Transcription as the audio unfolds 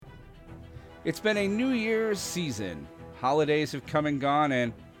It's been a New Year's season. Holidays have come and gone,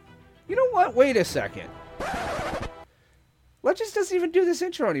 and you know what? Wait a second. Legends doesn't even do this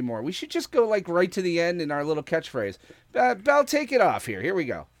intro anymore. We should just go like right to the end in our little catchphrase. Bell, take it off here. Here we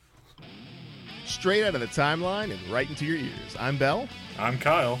go. Straight out of the timeline and right into your ears. I'm Bell. I'm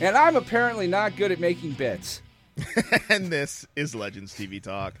Kyle. And I'm apparently not good at making bits. And this is Legends TV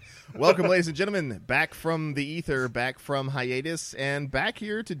Talk. Welcome, ladies and gentlemen, back from the ether, back from hiatus, and back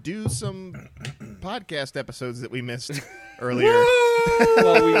here to do some podcast episodes that we missed earlier.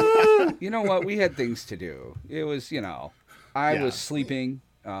 Well, you know what? We had things to do. It was, I was sleeping,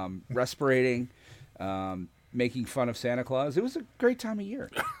 respirating, making fun of Santa Claus. It was a great time of year.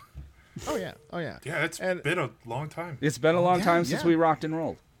 Oh, yeah. Yeah, it's been a long time. It's been a long time since we rocked and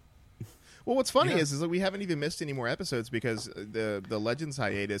rolled. Well, what's funny is that we haven't even missed any more episodes because the Legends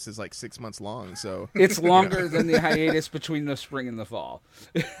hiatus is like 6 months long. So it's longer than the hiatus between the spring and the fall.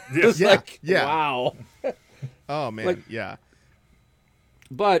 Yeah. Wow. Oh man, yeah.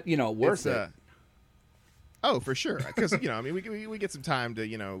 But worth it. Oh, for sure. Because we get some time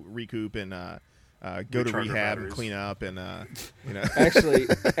to recoup and go to rehab and clean up and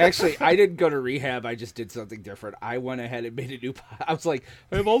Actually, I didn't go to rehab. I just did something different. I went ahead and made a new. I was like,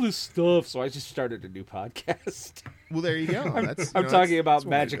 I have all this stuff, so I just started a new podcast. Well, there you go. I'm talking about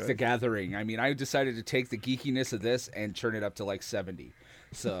Magic the Gathering. I mean, I decided to take the geekiness of this and turn it up to like 70.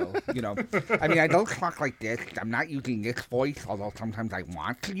 So, I don't talk like this. I'm not using this voice, although sometimes I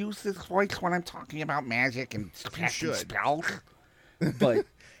want to use this voice when I'm talking about magic and casting spells. But,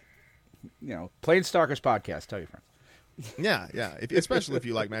 Planestalkers podcast, tell your friends. Yeah. Especially if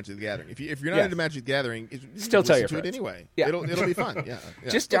you like Magic the Gathering. If you're not into Magic the Gathering, still tell your friends. It anyway. Yeah. It'll be fun. Yeah.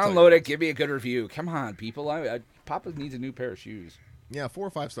 Just download it. Give me a good review. Come on, people. Papa needs a new pair of shoes. Yeah, 4 or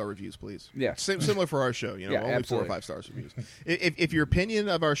 5 star reviews, please. Yeah, similar for our show. Only absolutely. 4 or 5 stars reviews. If your opinion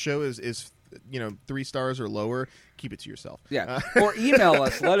of our show is 3 stars or lower, keep it to yourself. Yeah, or email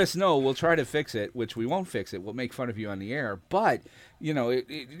us. Let us know. We'll try to fix it. Which we won't fix it. We'll make fun of you on the air. But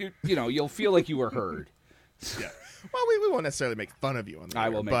you'll feel like you were heard. Yeah. Well, we won't necessarily make fun of you on the air. I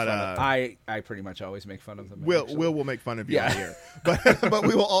will make fun of I pretty much always make fun of them. We'll make fun of you on the air. But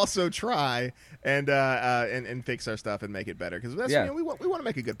we will also try and fix our stuff and make it better because we want to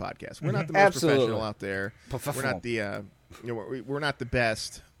make a good podcast. We're not the most professional out there. We're not the we're not the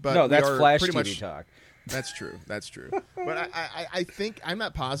best. But no, that's Flash pretty TV much, talk. That's true. But I think, I'm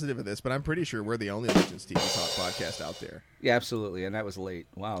not positive of this, but I'm pretty sure we're the only Legends TV Talk podcast out there. Yeah, absolutely. And that was late.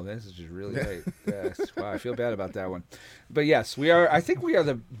 Wow, this is just really late. Yes. Wow, I feel bad about that one. But yes, we are. I think we are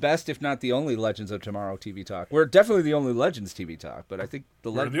the best, if not the only Legends of Tomorrow TV Talk. We're definitely the only Legends TV Talk, but I think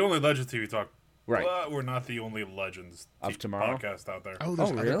we're the only Legends TV Talk. Right. But we're not the only Legends of Tomorrow podcast out there. Oh,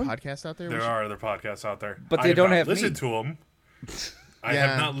 there's other podcasts out there? There are other podcasts out there. But they don't have listened to them. I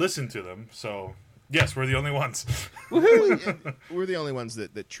have not listened to them, so... Yes, we're the only ones. We're the only ones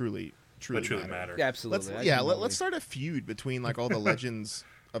that truly matter. Yeah, absolutely. Let's start a feud between all the Legends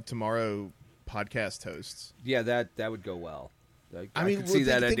of Tomorrow podcast hosts. Yeah, that would go well. Think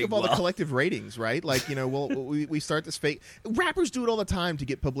of all the collective ratings, right? We start this fake. Rappers do it all the time to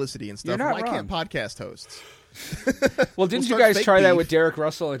get publicity and stuff. Why can't podcast hosts? Well, didn't you guys try that with Derek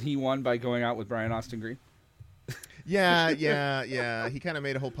Russell and he won by going out with Brian Austin Green? Yeah. He kind of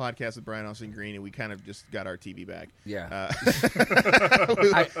made a whole podcast with Brian Austin Green, and we kind of just got our TV back. Yeah.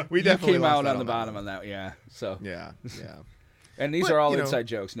 We definitely came out on the bottom on that. Yeah. So. Yeah. And these are all inside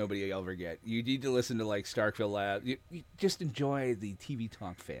jokes nobody will ever get. You need to listen to Starkville Lab. You just enjoy the TV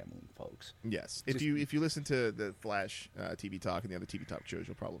Talk family, folks. Yes. If you listen to the Flash TV Talk and the other TV Talk shows,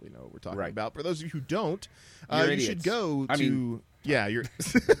 you'll probably know what we're talking about. For those of you who don't, you should go to... Yeah, you're...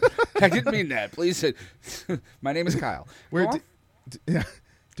 I didn't mean that. Please. My name is Kyle.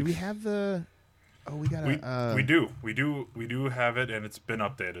 Do we have the... Oh, we got We do. We do have it, and it's been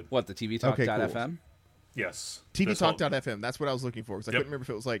updated. What, the TV Talk.fm? Okay, cool. Yes. TVTalk.fm. That's what I was looking for, because I couldn't remember if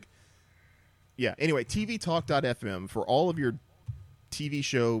it was like... Yeah, anyway, TVTalk.fm for all of your TV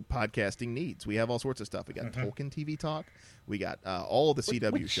show podcasting needs. We have all sorts of stuff. We got Tolkien TV Talk. We got all the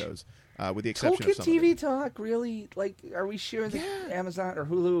CW shows, with the exception of some Tolkien TV of them. Talk, really? Are we sure that Amazon or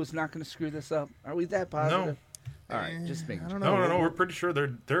Hulu is not going to screw this up? Are we that positive? No. All right, just making sure. No. We're pretty sure they're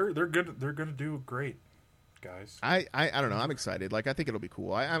good. They're going to do great, guys. I don't know. I'm excited. I think it'll be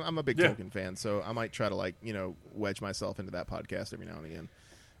cool. I'm a big Tolkien fan, so I might try to wedge myself into that podcast every now and again.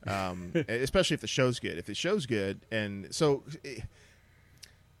 Especially if the show's good. If the show's good, and so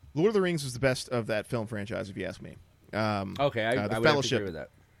Lord of the Rings was the best of that film franchise, if you ask me. Okay, I would have to agree with that.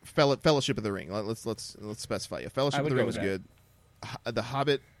 Fellowship of the Ring. Let's specify. Fellowship of the Ring was good. The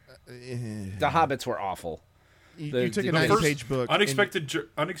Hobbit. The Hobbits were awful. You took a 90-page book.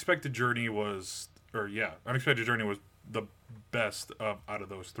 Unexpected Journey was the best out of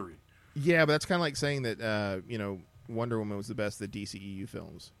those three. Yeah, but that's kind of like saying that Wonder Woman was the best of the DCEU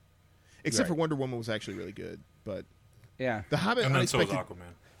films, except for Wonder Woman was actually really good. But yeah, The Hobbit, and then Unexpected... so was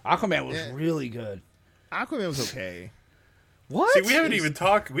Aquaman. Aquaman was really good. Aquaman was okay. What? See, we haven't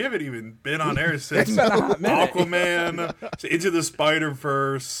even been on air since Aquaman, Into the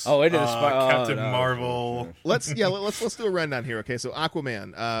Spider-Verse. Oh, Into the Captain Marvel. Sure. Let's do a rundown here. Okay, so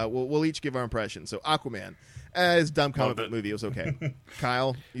Aquaman. We'll each give our impression. So Aquaman, it's a dumb comic book movie. It was okay.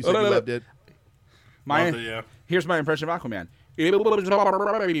 Kyle, you said you loved it. Loved it, yeah. Here's my impression of Aquaman. Yeah,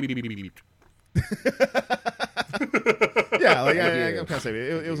 like I'm kind of saying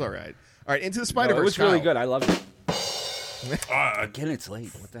it was all right. All right, Into the Spider-Verse. It was really good. I loved it. Again, it's late.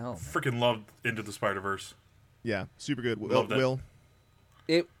 What the hell? Freaking loved Into the Spider-Verse. Yeah, super good. Loved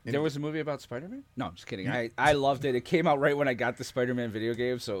it. There was a movie about Spider-Man? No, I'm just kidding. I loved it. It came out right when I got the Spider-Man video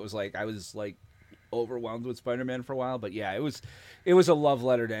game, so it was like I was like overwhelmed with Spider-Man for a while. But yeah, it was a love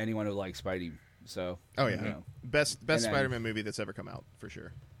letter to anyone who likes Spidey. So best Spider-Man movie that's ever come out for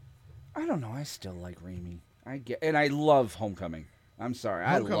sure. I don't know. I still like Raimi. And I love Homecoming. I'm sorry,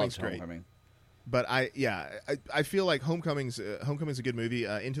 I love Homecoming. But I feel like Homecoming's a good movie.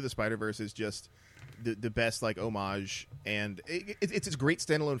 Into the Spider-Verse is just the best like homage, and it's a great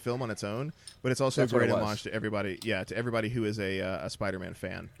standalone film on its own. But it's also a great homage to everybody. Yeah, to everybody who is a Spider-Man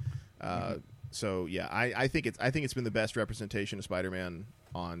fan. So yeah, I think it's been the best representation of Spider-Man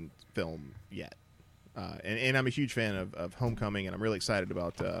on film yet. And I'm a huge fan of Homecoming, and I'm really excited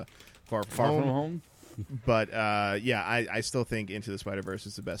about Far From Home. But I still think Into the Spider-Verse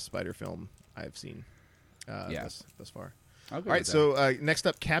is the best Spider film I've seen thus far. All right, so next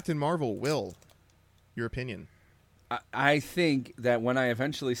up, Captain Marvel. Will, your opinion? I think that when I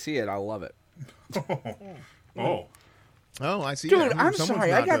eventually see it, I'll love it. Oh, I see. Dude, I'm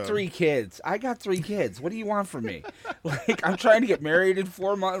sorry. I got 3 kids. What do you want from me? Like, I'm trying to get married in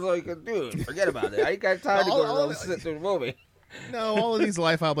 4 months. Like, dude, forget about it. I ain't got time to go to sit through the movie. No, all of these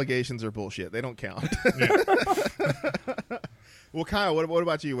life obligations are bullshit. They don't count. Well, Kyle, what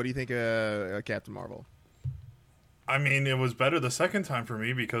about you? What do you think of Captain Marvel? I mean, it was better the second time for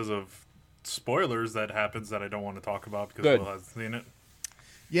me because of spoilers that happens that I don't want to talk about because Will hasn't seen it.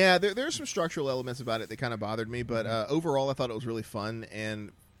 Yeah, there's some structural elements about it that kind of bothered me, but overall I thought it was really fun,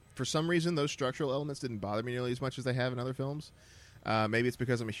 and for some reason those structural elements didn't bother me nearly as much as they have in other films. Maybe it's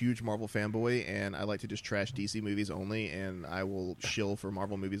because I'm a huge Marvel fanboy, and I like to just trash DC movies only, and I will shill for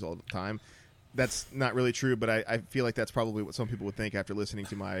Marvel movies all the time. That's not really true, but I feel like that's probably what some people would think after listening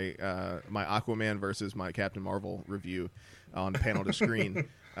to my my Aquaman versus my Captain Marvel review on Panel to Screen.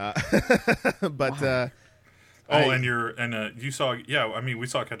 But wow. You saw we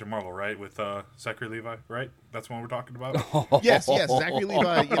saw Captain Marvel, right, with Zachary Levi, right? That's what we're talking about. Yes, Zachary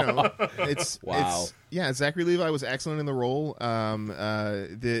Levi. It's Zachary Levi was excellent in the role.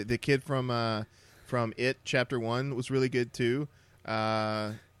 The kid from It Chapter 1 was really good too.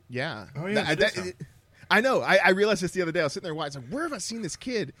 Yeah. Oh, yeah. I know. I realized this the other day. I was sitting there watching. Like, where have I seen this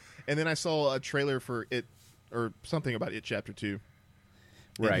kid? And then I saw a trailer for It, or something about It Chapter 2.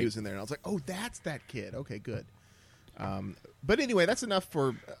 Right. And he was in there, and I was like, "Oh, that's that kid." Okay, good. But anyway, that's enough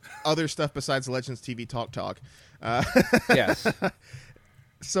for other stuff besides Legends TV Talk. Yes.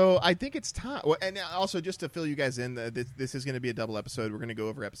 So I think it's time. Well, and also, just to fill you guys in, this is going to be a double episode. We're going to go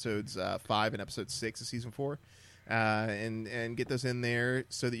over episodes 5 and episode 6 of season 4. And get those in there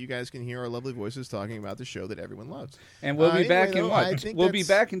so that you guys can hear our lovely voices talking about the show that everyone loves. And we'll be back in what? We'll be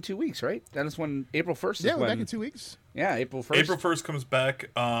back in 2 weeks, right? That is when April 1st is. Yeah, we're back in 2 weeks. Yeah, April 1st. April 1st comes back.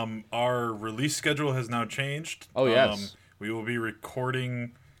 Our release schedule has now changed. Oh, yes. We will be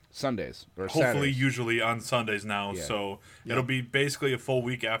recording Sundays or hopefully Saturdays. Usually on Sundays now. Yeah. So it'll be basically a full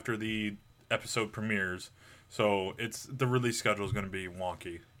week after the episode premieres. So the release schedule is going to be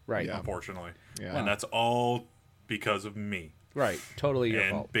wonky, right? Unfortunately, yeah. And that's all because of me. Right. Totally your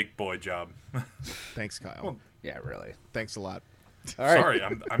and fault. Big boy job. Thanks, Kyle. Well, yeah, really. Thanks a lot. All right. Sorry,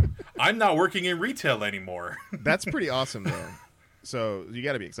 I'm not working in retail anymore. That's pretty awesome, though. So you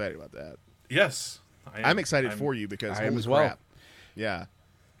got to be excited about that. Yes, I'm excited for you because I am as crap. well. Yeah,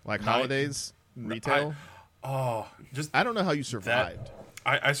 like holidays, retail. I don't know how you survived.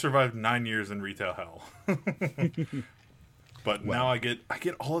 I survived 9 years in retail hell. But now I get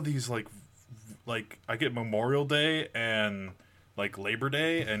all of these like I get Memorial Day and like Labor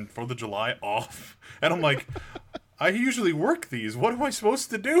Day and 4th of July off, and I'm like, I usually work these. What am I supposed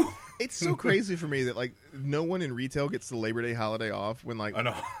to do? It's so crazy for me that like no one in retail gets the Labor Day holiday off when like I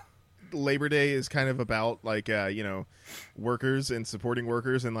know Labor Day is kind of about like workers and supporting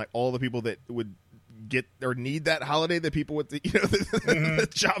workers and like all the people that would get or need that holiday, the people with the the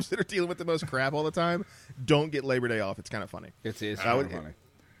jobs that are dealing with the most crap all the time don't get Labor Day off. It's kind of funny. It's kind of funny.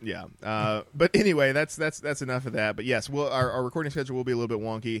 Yeah, but anyway, that's enough of that. But yes, our recording schedule will be a little bit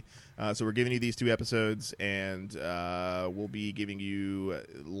wonky, so we're giving you these 2 episodes, and we'll be giving you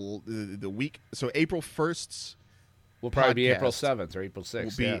the week. So April 1st's will probably be April podcast 7th or April 6th.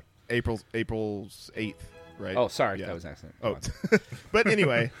 will be April's 8th, right? Oh, sorry, Yeah. that was an accident. Oh, but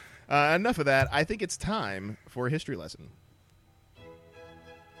anyway, enough of that. I think it's time for a history lesson.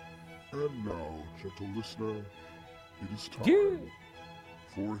 And now, gentle listener, it is time Yeah.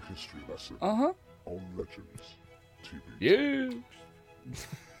 for a history lesson Uh-huh. on Legends TV. Yeah.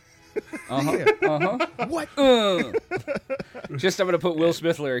 What? Just I'm gonna put Will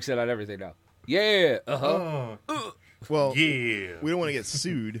Smith lyrics in on everything now. Yeah. Oh, Well, yeah. we don't want to get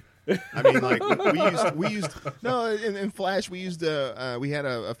sued. I mean, like we used no in Flash. We used we had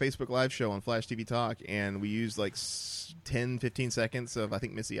a Facebook Live show on Flash TV Talk, and we used like 10, 15 seconds of I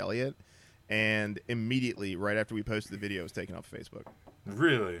think Missy Elliott, and immediately right after we posted the video, it was taken off Facebook.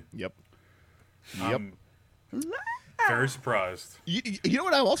 Really? Yep. I'm very surprised. You know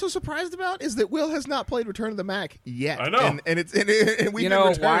what I'm also surprised about is that Will has not played Return of the Mac yet. I know. and we've You been know,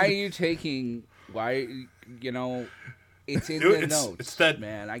 returned. why are you taking? Why, you know, it's in the It's notes, that-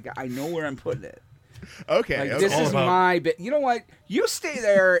 man. I know where I'm putting it. Okay, Like, okay. this all is about- my bit. You know what? You stay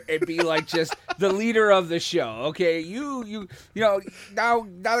there and be like just the leader of the show, okay? You know, now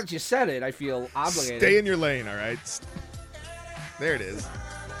that you said it, I feel obligated. Stay in your lane, all right? There it is.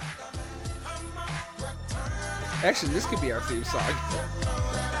 Actually, this could be our theme song.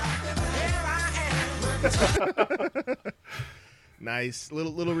 Nice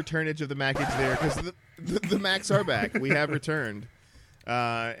little returnage of the Mackage there because the Macs are back. We have returned,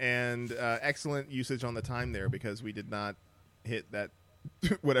 and excellent usage on the time there because we did not hit that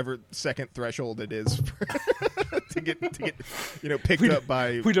whatever second threshold it is to get picked up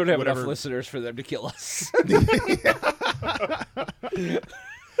by. We don't have whatever. enough listeners for them to kill us.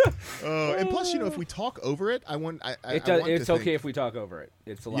 And plus, if we talk over it, I want. It's to okay think- if we talk over it.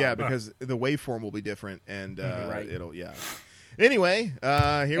 It's a lot. Yeah, because the waveform will be different, and Right. it'll Anyway,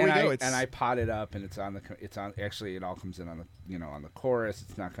 here we go. And I pot it up, and it's on. Actually, it all comes in on the on the chorus.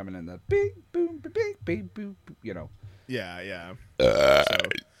 It's not coming in the bing boom bing bing boom. Yeah.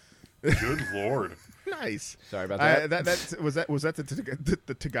 Good lord. Nice. Sorry about that. Was that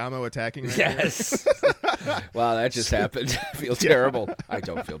the Tagamo attacking? Right Yes. Wow, that just happened. I feel terrible. I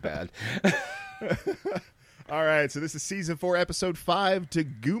don't feel bad. All right, so this is season 4, episode 5,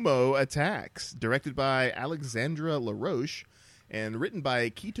 Tagumo Attacks, directed by Alexandra LaRoche, and written by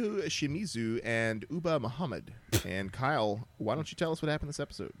Kito Shimizu and Uba Muhammad. And Kyle, why don't you tell us what happened this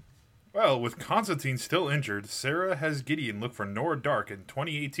episode? Well, with Constantine still injured, Sarah has Gideon look for Nora Dark in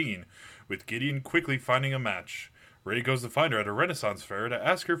 2018, with Gideon quickly finding a match. Ray goes to find her at a Renaissance fair to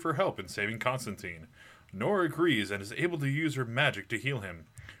ask her for help in saving Constantine. Nora agrees and is able to use her magic to heal him.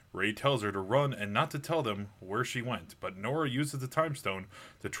 Ray tells her to run and not to tell them where she went, but Nora uses the Time Stone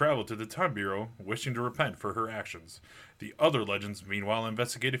to travel to the Time Bureau, wishing to repent for her actions. The other legends, meanwhile,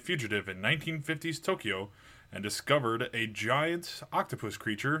 investigate a fugitive in 1950s Tokyo and discovered a giant octopus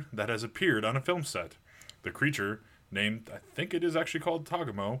creature that has appeared on a film set. The creature, named, I think it is actually called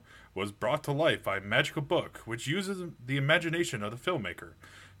Tagumo, was brought to life by a magical book, which uses the imagination of the filmmaker.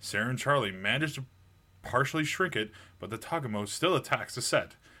 Sarah and Charlie manage to partially shrink it, but the Tagumo still attacks the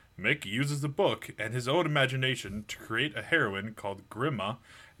set. Mick uses the book and his own imagination to create a heroine called Grimma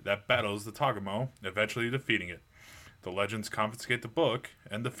that battles the Tagumo, eventually defeating it. The legends confiscate the book,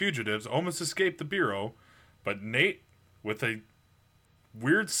 and the fugitives almost escape the Bureau, but Nate, with a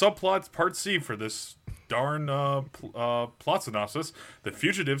weird subplot part C for this darn plot synopsis, the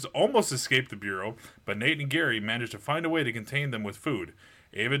fugitives almost escape the Bureau, but Nate and Gary manage to find a way to contain them with food.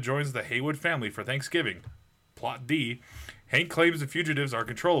 Ava joins the Haywood family for Thanksgiving. Plot D, Hank claims the fugitives are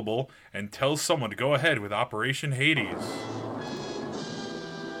controllable and tells someone to go ahead with Operation Hades.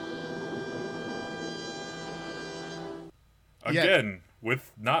 Again,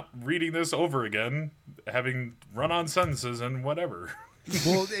 with not reading this over again, having run-on sentences and whatever.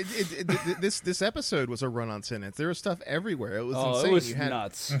 Well, this episode was a run-on sentence. There was stuff everywhere. It was insane. It was you had,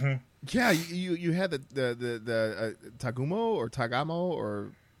 nuts. Yeah, you had the Tagumo or Tagamo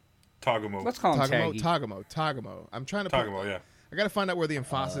or Tagumo. Let's call him Taggy. Tagumo. I'm trying to Tagumo, yeah. I got to find out where the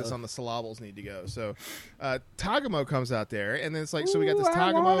emphasis on the syllables need to go. So, Tagumo comes out there, and then it's like, so we got this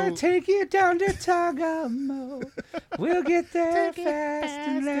I wanna Tagumo. take you down to Tagamo. We'll get there fast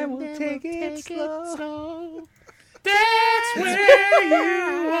and then we'll take it slow. That's where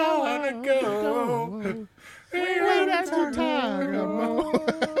you wanna go. Way down to Tagamo.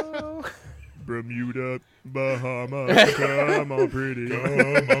 Bermuda, Bahama, come on, pretty.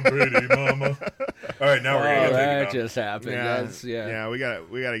 Come on, pretty mama. All right, now we're gonna take it that down. just happened. That's, yeah. We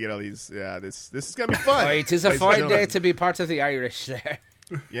gotta get all these. Yeah, this is gonna be fun. Oh, it is a ladies and fine day gentlemen. to be part of the Irish there.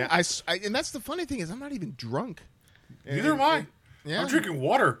 Yeah, I and that's the funny thing is I'm not even drunk. Neither am I. Yeah, I'm drinking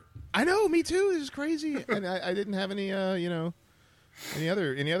water. I know, me too. It's crazy, and I didn't have any, any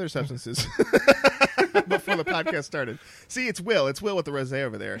other substances before the podcast started. See, it's Will with the rosé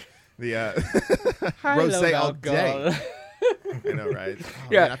over there. The rosé all day. I know, right? Oh,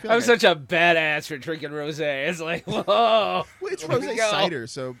 Yeah, man, I feel I'm like such a badass for drinking rosé. It's like, whoa. well, it's Here we rosé go. cider,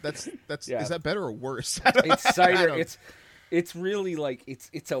 so that's Yeah. is that better or worse? It's cider. I don't- It's really like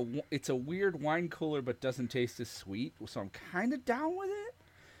it's a weird wine cooler, but doesn't taste as sweet. So I'm kind of down with it.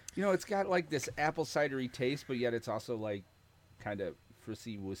 You know, it's got like this apple cidery taste, but yet it's also like kind of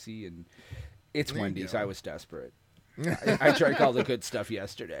fruity wussy, and it's There you Wendy's. go. I was desperate. I drank all the good stuff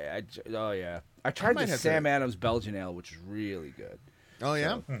yesterday. I tried might the have Sam to- Adams Belgian Ale, which is really good. Oh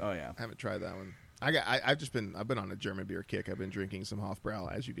yeah, Oh yeah. I haven't tried that one. I've been on a German beer kick. I've been drinking some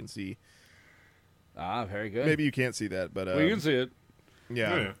Hofbrau, as you can see. Ah, very good. Maybe you can't see that, but we can see it.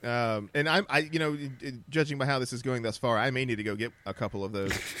 yeah. And judging by how this is going thus far, I may need to go get a couple of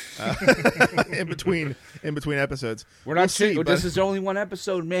those in between episodes. We're not We'll see, this but- is only one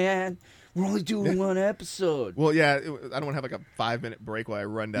episode, man. We're only doing one episode. Well, yeah, I don't want to have like a 5-minute break while I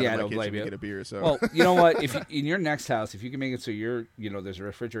run down Yeah, I to my don't kitchen blame to you. get a beer. So, Well, you know what? If in your next house, if you can make it so there's a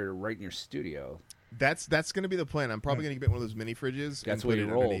refrigerator right in your studio, that's going to be the plan. I'm probably going to get one of those mini fridges. that's and where put you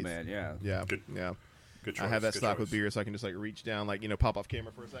it roll, underneath. man. Yeah. Yeah, Good. yeah. Good choice. I have that good stock choice. with beer, so I can just like reach down, like pop off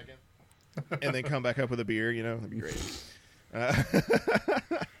camera for a second, and then come back up with a beer. That'd be great.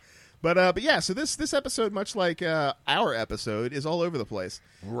 But yeah, so this episode, much like our episode, is all over the place.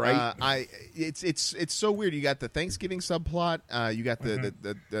 Right. It's so weird. You got the Thanksgiving subplot. You got the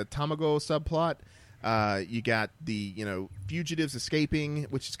Tamago subplot. You got the fugitives escaping,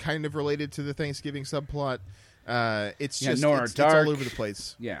 which is kind of related to the Thanksgiving subplot. It's Yeah, just Nora it's Dark. all over the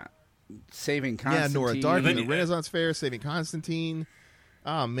place. Yeah. Saving Yeah, Constantine. Nora Dark, And then the you- Renaissance Fair, Saving Constantine.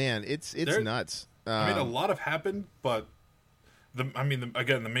 Oh man, it's There- nuts. I mean, a lot have happened, but the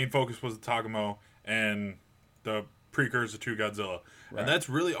main focus was the Tagamo and the precursor to Godzilla, and that's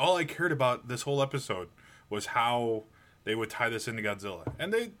really all I cared about this whole episode was how they would tie this into Godzilla,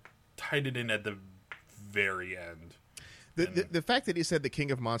 and they tied it in at the very end. The fact that he said the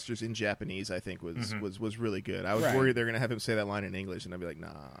King of Monsters in Japanese, I think, was really good. I was Right. worried they're going to have him say that line in English, and I'd be like,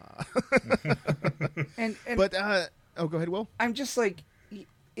 nah. And But go ahead, Will. I'm just like,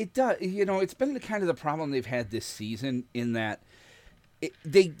 it does. It's been kind of the problem they've had this season in that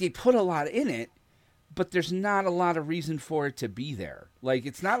they put a lot in it, but there's not a lot of reason for it to be there. Like,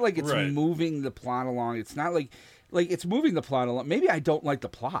 it's not like it's Right. moving the plot along. It's not like it's moving the plot along. Maybe I don't like the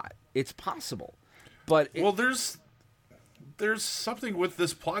plot. It's possible, but Well, there's something with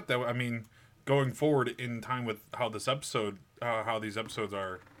this plot that going forward in time with how this episode, how these episodes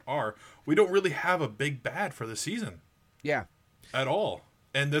are, we don't really have a big bad for the season yeah. at all,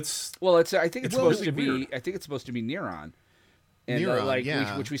 and that's Well, I think it's supposed really to be. weird. I think it's supposed to be Neuron. And Neuron,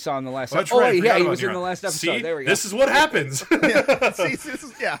 yeah. which we saw in the last. Well, that's episode. right, I Oh forgot yeah, he about was in Neuron. the last episode. See, There we go. this is what happens. See, this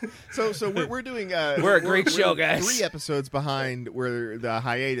is, yeah. So we're doing. We're a great show, guys. 3 episodes behind where the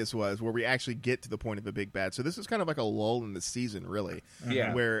hiatus was, where we actually get to the point of a big bad. So this is kind of like a lull in the season, really.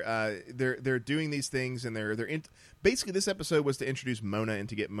 Yeah. Where they're doing these things, and basically this episode was to introduce Mona and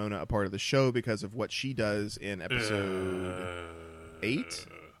to get Mona a part of the show because of what she does in episode 8.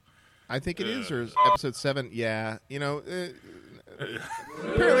 I think it is, or is episode 7. Yeah,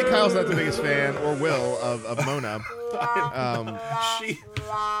 apparently Kyle's not the biggest fan, or Will, of Mona.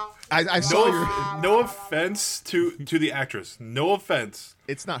 I saw your. No offense to the actress. No offense.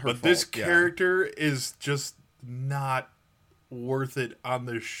 It's not her But fault. this yeah. character is just not worth it on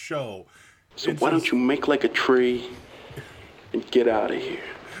the show. So why don't you make like a tree and get out of here?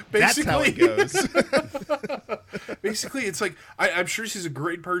 That's how it goes. Basically, it's like I'm sure she's a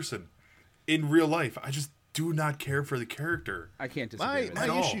great person in real life. I just do not care for the character. I can't disagree my with that.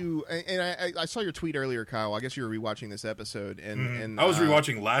 all. issue, and I saw your tweet earlier, Kyle. I guess you were rewatching this episode, and I was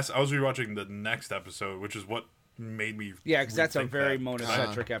rewatching the next episode, which is what made me. Yeah, because that's a rethink very that.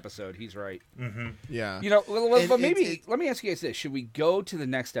 Mona-centric episode. He's right. Yeah, But And maybe let me ask you guys this: should we go to the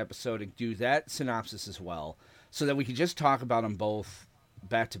next episode and do that synopsis as well, so that we can just talk about them both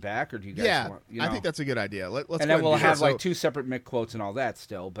back to back, or do you guys yeah. want? I think that's a good idea. Let's and go then ahead we'll do that. have like So- 2 separate Mick quotes and all that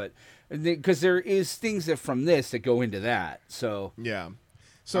still, but because there is things that from this that go into that. So Yeah.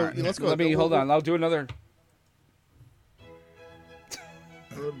 So right, let's go. Let me hold on. I'll do another.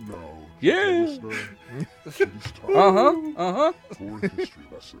 And now, Yeah. listener, it is time Uh huh. for a history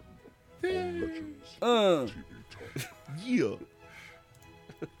lesson. on Legends Uh. TV Talk. Yeah.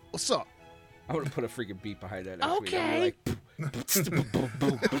 What's up? I'm gonna put a freaking beat behind that. Next Okay. Week.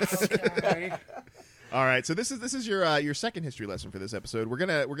 All right, so this is your second history lesson for this episode. We're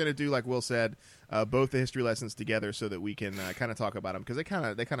gonna do, like Will said, both the history lessons together so that we can kind of talk about them because they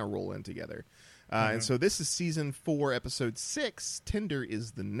kind of roll in together. And so this is season 4, episode 6. Tinder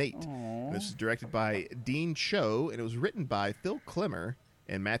is the Nate. This is directed by Dean Cho, and it was written by Phil Klemmer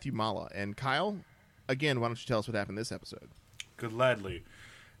and Matthew Mala. And Kyle, again, why don't you tell us what happened this episode? Gladly.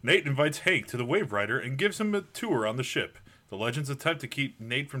 Nate invites Hank to the Wave Rider and gives him a tour on the ship. The Legends attempt to keep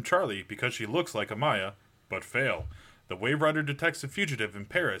Nate from Charlie because she looks like Amaya, but fail. The Wave Rider detects a fugitive in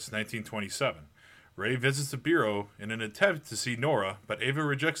Paris, 1927. Ray visits the Bureau in an attempt to see Nora, but Ava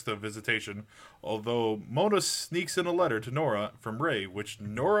rejects the visitation, although Mona sneaks in a letter to Nora from Ray, which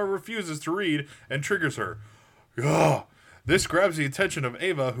Nora refuses to read and triggers her. Ugh. This grabs the attention of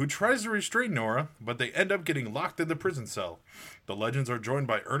Ava, who tries to restrain Nora, but they end up getting locked in the prison cell. The Legends are joined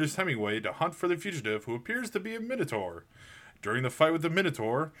by Ernest Hemingway to hunt for the fugitive, who appears to be a Minotaur. During the fight with the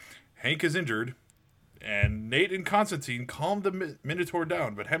Minotaur, Hank is injured, and Nate and Constantine calm the Minotaur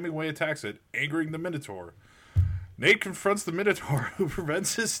down, but Hemingway attacks it, angering the Minotaur. Nate confronts the Minotaur, who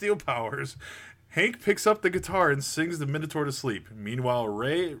prevents his steel powers. Hank picks up the guitar and sings the Minotaur to sleep. Meanwhile,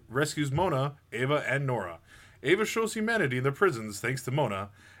 Ray rescues Mona, Ava, and Nora. Ava shows humanity in the prisons thanks to Mona,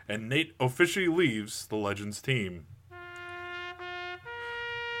 and Nate officially leaves the Legends team.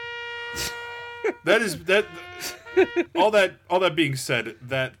 All that being said,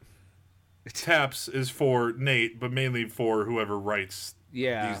 that taps is for Nate, but mainly for whoever writes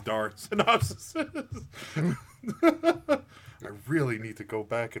these darn synopses. I really need to go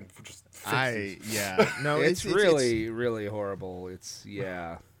back and just fix these. No, it's really horrible. It's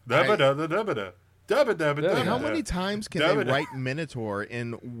How many times can they write Minotaur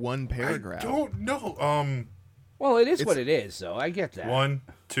in one paragraph? I don't know. Well, it's what it is, though. I get that. 1,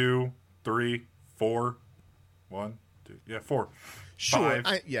 2, 3, 4. 1, 2, 4. Sure,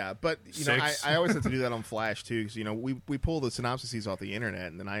 5, but you know, 6. I always have to do that on Flash too, because you know we pull the synopses off the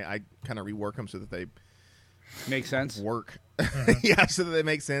internet, and then I kind of rework them so that they make sense. Work, so that they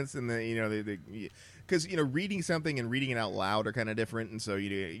make sense, and then you know they because you know reading something and reading it out loud are kind of different, and so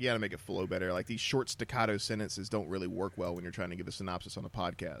you got to make it flow better. Like these short staccato sentences don't really work well when you're trying to give a synopsis on a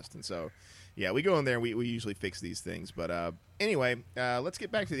podcast, and so. Yeah, we go in there and we usually fix these things. But anyway, let's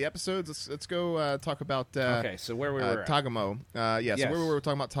get back to the episodes. Let's go talk about okay, so where we were Tagamo. So where we were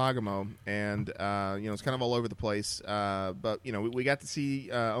talking about Tagamo, and you know, it's kind of all over the place. But you know, we got to see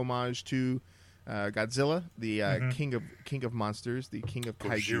homage to Godzilla, the king of monsters, the king of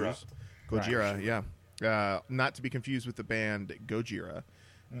kaijus. Gojira, yeah. Not to be confused with the band Gojira.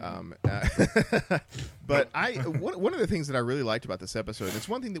 But one of the things that I really liked about this episode, it's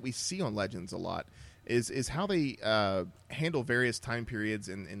one thing that we see on Legends a lot, is how they handle various time periods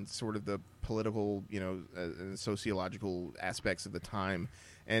and sort of the political, you know, sociological aspects of the time.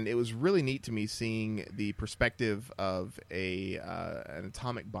 And it was really neat to me seeing the perspective of an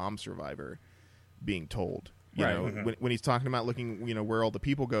atomic bomb survivor being told. You know, when he's talking about looking, you know, where all the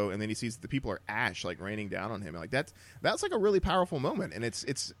people go, and then he sees that the people are ash like raining down on him. Like that's like a really powerful moment, and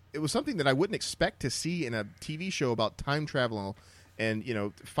it was something that I wouldn't expect to see in a TV show about time travel and you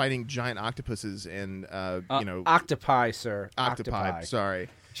know fighting giant octopuses and you know octopi, sir. Octopi. Sorry.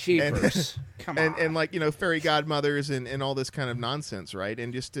 Cheapers. Come on. And like, you know, fairy godmothers and all this kind of nonsense, right?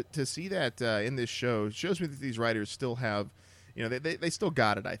 And just to see that in this show shows me that these writers still have. You know, they still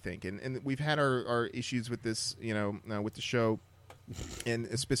got it, I think. And we've had our issues with this, you know, with the show,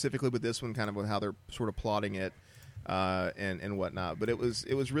 and specifically with this one, kind of with how they're sort of plotting it and whatnot. But it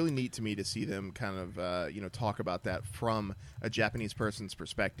was really neat to me to see them kind of, you know, talk about that from a Japanese person's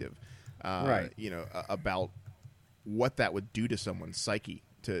perspective. You know, about what that would do to someone's psyche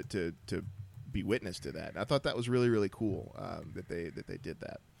to be witness to that. And I thought that was really, really cool that they did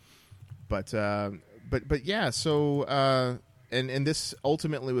that. But yeah, so... And this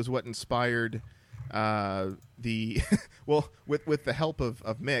ultimately was what inspired the well with the help of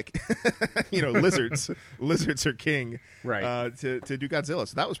Mick, you know, lizards are king, right? To do Godzilla,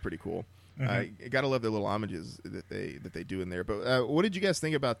 so that was pretty cool. Gotta love their little homages that they do in there. But what did you guys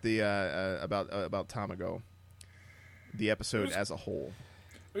think about the about Tamago, the episode as a whole?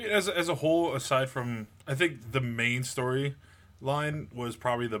 I mean, as a whole, aside from I think the main story line was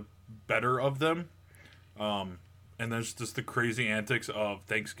probably the better of them. And there's just the crazy antics of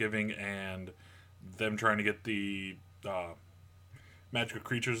Thanksgiving and them trying to get the magical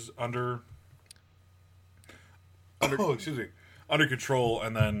creatures under control,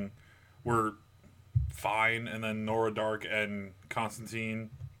 and then we're fine. And then Nora Dark and Constantine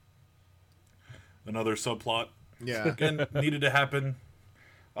another subplot. Yeah. Again, needed to happen.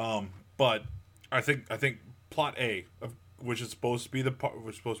 But I think plot A, which is supposed to be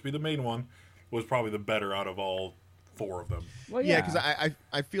the main one, was probably the better out of all 4 of them. Well, Yeah, because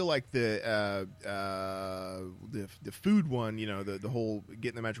I feel like the food one, the whole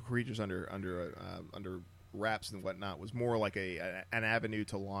getting the magical creatures under wraps and whatnot was more like an avenue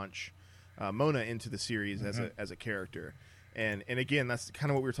to launch Mona into the series as a character, and again that's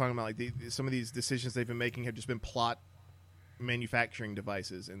kind of what we were talking about. Like some of these decisions they've been making have just been plot manufacturing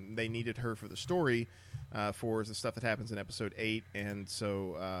devices, and they needed her for the story for the stuff that happens in episode 8, and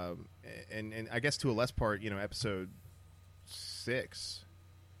so and I guess to a less part, episode 6.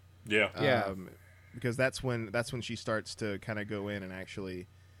 Yeah. Because that's when she starts to kind of go in and actually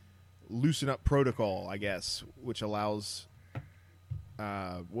loosen up protocol, I guess, which allows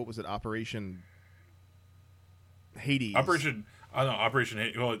what was it, Operation Hades? Operation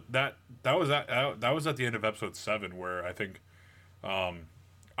Hades. Well, that was at the end of episode 7, where I think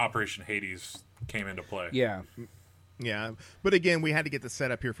Operation Hades came into play. Yeah. Yeah, but again, we had to get the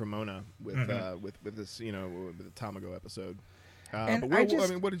setup here for Mona with this, with the Tamago episode. And but I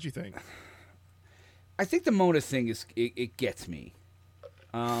mean, what did you think? I think the Mona thing is it gets me.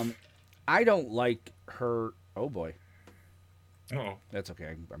 I don't like her. Oh boy. Oh, That's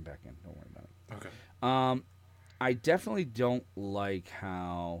okay. I'm back in. Don't worry about it. okay. I definitely don't like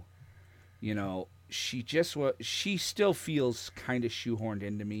how, she still feels kind of shoehorned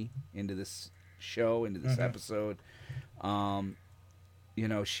into this show, into this episode.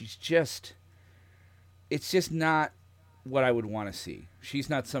 She's just, it's just not what I would want to see. She's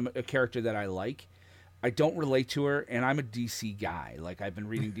not a character that I like. I don't relate to her, and I'm a DC guy. Like, I've been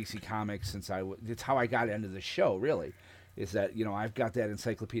reading DC comics since it's how I got into the show, really. Is that, I've got that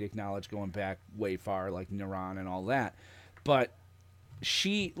encyclopedic knowledge going back way far, like Neuron and all that. But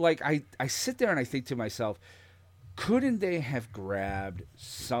she, like, I sit there and I think to myself, couldn't they have grabbed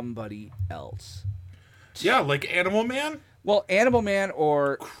somebody else? Yeah, like Animal Man? Well, Animal Man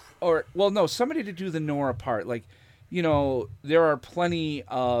or no, somebody to do the Nora part. Like, there are plenty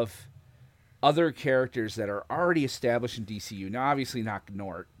of other characters that are already established in DCU. Now, obviously not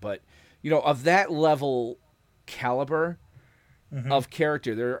Nort, but, of that level caliber of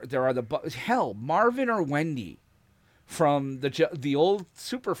character. There are Marvin or Wendy from the old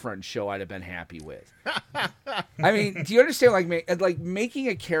Super Friends show I'd have been happy with. I mean, do you understand? Like making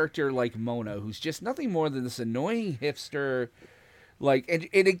a character like Mona, who's just nothing more than this annoying hipster, like, and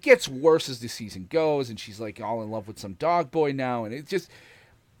it gets worse as the season goes, and she's like all in love with some dog boy now, and it's just,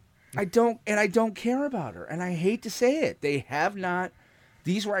 I don't care about her, and I hate to say it.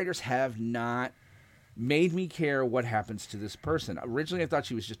 These writers have not made me care what happens to this person. Originally, I thought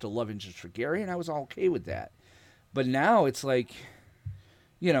she was just a love interest for Gary, and I was all okay with that. But now it's like,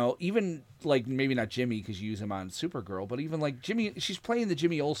 even like maybe not Jimmy because you use him on Supergirl, but even like Jimmy, she's playing the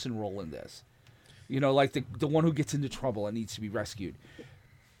Jimmy Olsen role in this. Like the one who gets into trouble and needs to be rescued.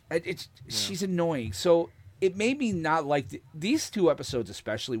 She's annoying. So it made me not like these 2 episodes,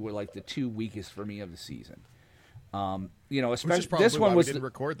 especially, were like the 2 weakest for me of the season. Especially this one was didn't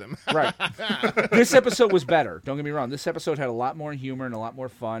record them. Right. This episode was better. Don't get me wrong. This episode had a lot more humor and a lot more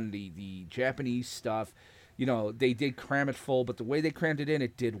fun. The Japanese stuff, they did cram it full, but the way they crammed it in,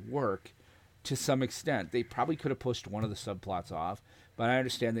 it did work to some extent. They probably could have pushed one of the subplots off, but I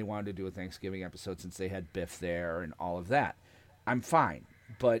understand they wanted to do a Thanksgiving episode since they had Biff there and all of that. I'm fine,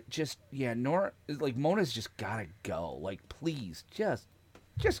 but just Mona's just gotta go. Like, please, just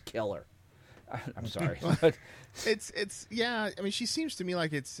kill her. I'm sorry. It's yeah. I mean, she seems to me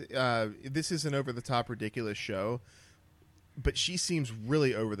like this is an over the top ridiculous show, but she seems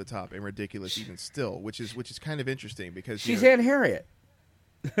really over the top and ridiculous even still, which is kind of interesting because she's Aunt Harriet.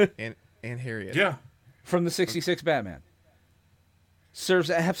 Aunt Harriet, yeah, from the '66 Batman. Serves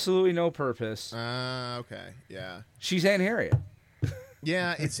absolutely no purpose. Okay, yeah. She's Aunt Harriet.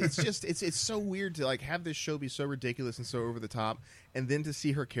 Yeah, it's just it's so weird to like have this show be so ridiculous and so over the top, and then to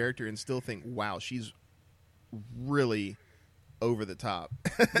see her character and still think, wow, she's really over the top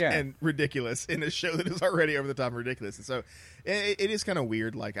and ridiculous in a show that is already over the top and ridiculous. And so it is kind of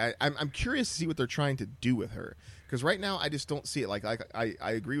weird. Like I'm curious to see what they're trying to do with her, because right now I just don't see it. Like I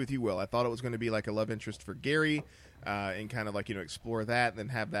agree with you, Will. I thought it was going to be like a love interest for Gary. And kind of like, explore that, and then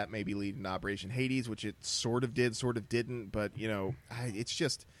have that maybe lead into Operation Hades, which it sort of did, sort of didn't. But it's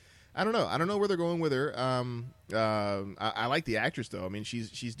just, I don't know. I don't know where they're going with her. I like the actress though. I mean,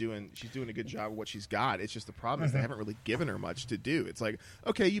 she's doing a good job of what she's got. It's just the problem is they haven't really given her much to do. It's like,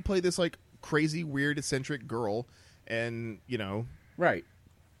 okay, you play this like crazy, weird, eccentric girl, and right.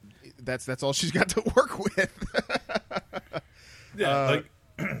 That's all she's got to work with. Yeah,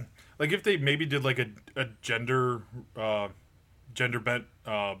 like if they maybe did like a gender bent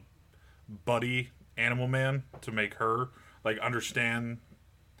buddy Animal Man to make her like understand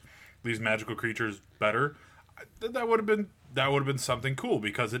these magical creatures better, that would have been something cool,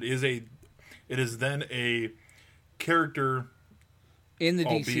 because it is then a character in the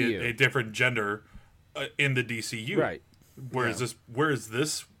albeit DCU, a different gender in the DCU. right? Where is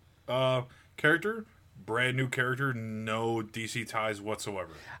this character? Brand new character, no DC ties whatsoever.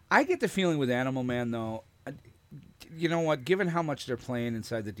 I get the feeling with Animal Man, though, you know what? Given how much they're playing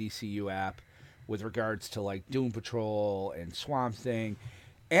inside the DCU app with regards to like Doom Patrol and Swamp Thing,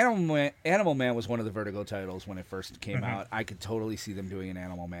 Animal Man was one of the Vertigo titles when it first came out. I could totally see them doing an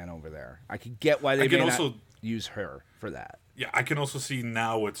Animal Man over there. I could get why they may not use her for that. Yeah, I can also see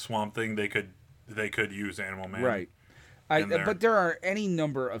now with Swamp Thing they could use Animal Man. Right. But there are any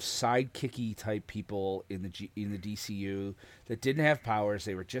number of sidekicky type people in the DCU that didn't have powers.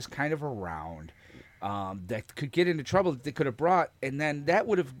 They were just kind of around, that could get into trouble that they could have brought, and then that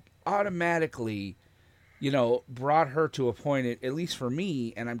would have automatically, brought her to a point, at least for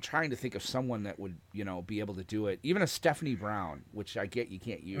me, and I'm trying to think of someone that would, be able to do it. Even a Stephanie Brown, which I get you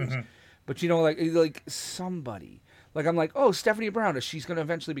can't use. But, like somebody. Like, I'm like, oh, Stephanie Brown, she's going to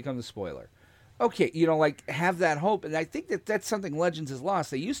eventually become the spoiler. Okay, have that hope. And I think that's something Legends has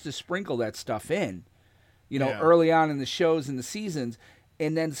lost. They used to sprinkle that stuff in, early on in the shows and the seasons.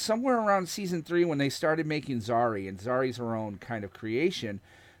 And then somewhere around season 3, when they started making Zari, and Zari's her own kind of creation,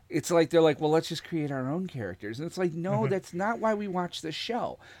 it's like they're like, well, let's just create our own characters. And it's like, no, that's not why we watch this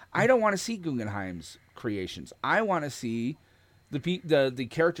show. I don't want to see Guggenheim's creations. I want to see the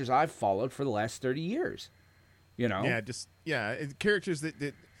characters I've followed for the last 30 years. Characters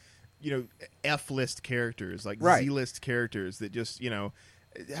that F-list characters, like right. Z-list characters that just,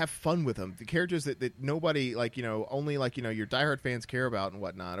 have fun with them. The characters that nobody, only, your diehard fans care about and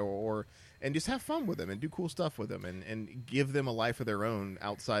whatnot, and just have fun with them and do cool stuff with them and give them a life of their own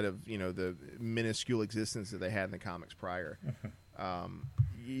outside of, the minuscule existence that they had in the comics prior. And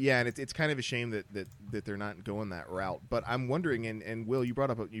it's kind of a shame that they're not going that route. But I'm wondering, and Will, you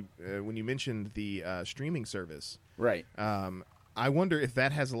brought up when you mentioned the streaming service. Right. I wonder if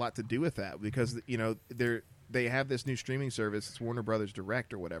that has a lot to do with that, because they have this new streaming service. It's Warner Brothers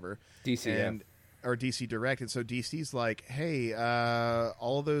Direct or whatever, DC or DC Direct, and so DC's like, hey,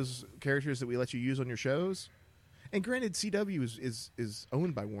 all those characters that we let you use on your shows. And granted, CW is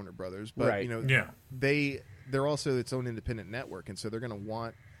owned by Warner Brothers, but right. they're also its own independent network, and so they're going to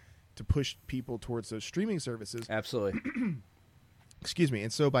want to push people towards those streaming services. Absolutely. Excuse me.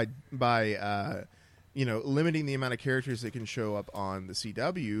 And so by limiting the amount of characters that can show up on the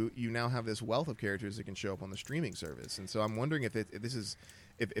CW, you now have this wealth of characters that can show up on the streaming service. And so I'm wondering if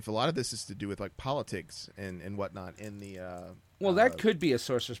a lot of this is to do with like politics and whatnot in the. Well, that could be a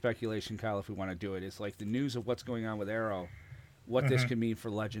source for speculation, Kyle. If we want to do it, it's like the news of what's going on with Arrow, what this could mean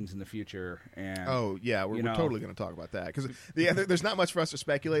for Legends in the future, and we're totally going to talk about that, because there's not much for us to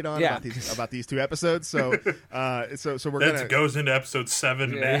speculate on about these 2 episodes. So we're that goes into episode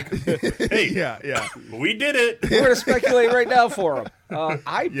 7 and 8. Hey, we did it. We're going to speculate right now for them.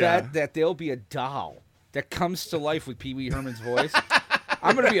 I bet that there'll be a doll that comes to life with Pee Wee Herman's voice.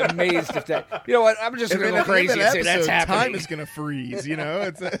 I'm going to be amazed if that. You know what? I'm just going to go crazy and say that's happening. Time is going to freeze.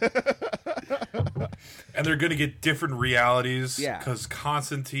 It's. And they're going to get different realities. Yeah. Because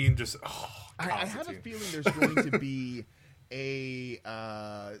Constantine just. I have a feeling there's going to be a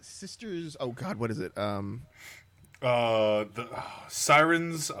sisters. Oh God, what is it? The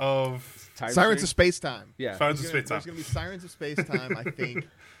Sirens of Sirens of Space Time. Yeah. Sirens of Space Time. There's going to be Sirens of Space Time, I think.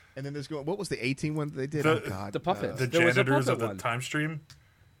 And then there's going. What was the 18 one that they did? The Puppets. The There was a janitors of puppet the one. time stream.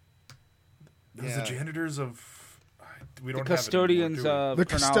 There's the janitors of. We don't The custodians have it anymore, of The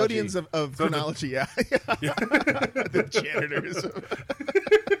chronology. custodians of chronology. Yeah. The janitors.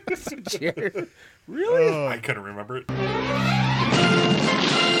 Really? I couldn't remember it.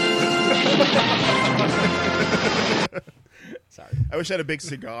 Sorry. I wish I had a big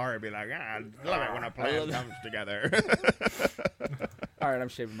cigar and be like, I love it when a plan comes together. All right, I'm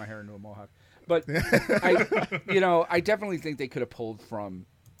shaving my hair into a mohawk. But I definitely think they could have pulled from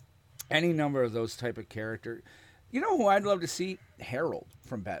any number of those type of characters. You know who I'd love to see? Harold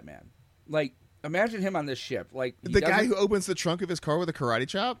from Batman. Like, imagine him on this ship. Like The guy who opens the trunk of his car with a karate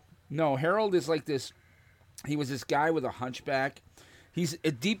chop? No, Harold is like this. He was this guy with a hunchback. He's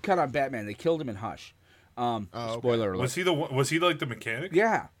a deep cut on Batman. They killed him in Hush. Spoiler alert. Was he like the mechanic?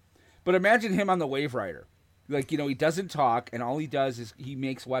 Yeah. But imagine him on the Wave Rider. Like, he doesn't talk, and all he does is he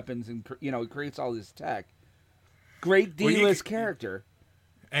makes weapons and, he creates all this tech. Great D-list character.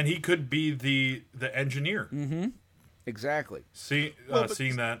 And he could be the engineer. Mm-hmm. Exactly. Seeing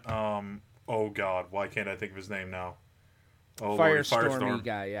that. Oh God, why can't I think of his name now? Oh, Firestormy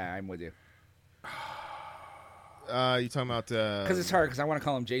guy. Yeah, I'm with you. You talking about? Because it's hard. Because I want to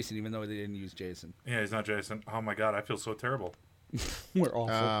call him Jason, even though they didn't use Jason. Yeah, he's not Jason. Oh my God, I feel so terrible. We're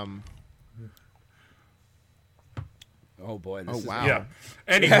awful. Oh boy. This is, wow. Yeah.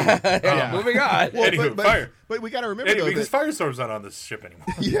 Anywho, moving on. Well, Anywho, but we got to remember though because that, Firestorm's not on this ship anymore.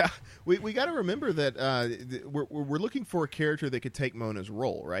 yeah, we got to remember that we're looking for a character that could take Mona's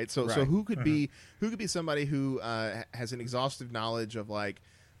role, right? So who could be somebody who has an exhaustive knowledge of like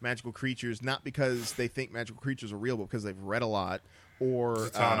magical creatures, not because they think magical creatures are real, but because they've read a lot. Or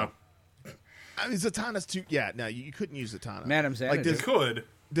Zatanna. I mean, Zatanna's too. Yeah, no, you couldn't use Zatanna. Madame Xanadu. Like, You could.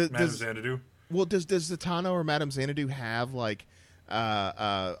 Madame does Xanadu. well, does Zatanna or Madame Xanadu have like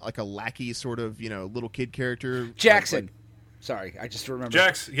a lackey sort of little kid character? Jackson. Like, Sorry, I just remembered.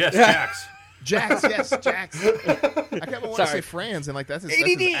 Jax. Yes, Jax. Jax, yes, Jax. I kind of want to Sorry. say Franz, and like that's his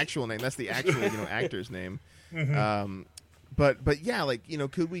actual name. That's the actual actor's name. But yeah, like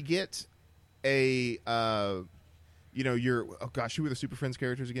could we get a your who were the Super Friends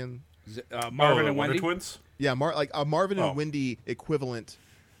characters again? Marvin the and Wonder Wendy. Twins. Yeah, like a Marvin Oh. and Wendy equivalent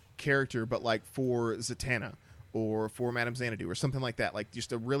character, but like for Zatanna or for Madame Xanadu or something like that. Like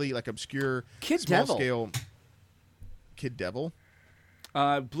just a really like obscure Kid small Devil. scale Kid Devil.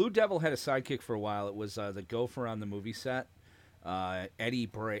 Blue Devil had a sidekick for a while. It was the gopher on the movie set. Eddie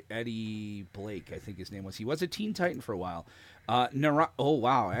Blake, I think his name was. He was a Teen Titan for a while. Neron, oh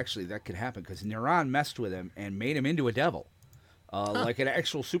wow, actually that could happen because Neron messed with him and made him into a devil, like an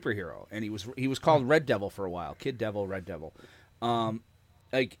actual superhero. And he was called Red Devil for a while. Kid Devil, Red Devil.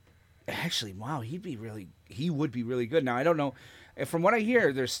 Like actually, wow, he would be really good. Now I don't know. From what I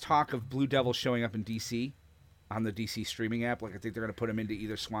hear, there's talk of Blue Devil showing up in DC. On the DC streaming app, like I think they're going to put him into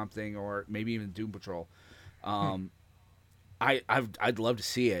either Swamp Thing or maybe even Doom Patrol. I'd love to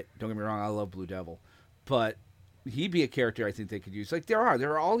see it. Don't get me wrong, I love Blue Devil, but he'd be a character I think they could use. Like there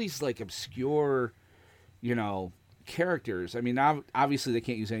are all these like obscure, characters. I mean, obviously they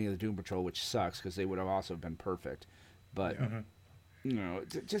can't use any of the Doom Patrol, which sucks because they would have also been perfect. But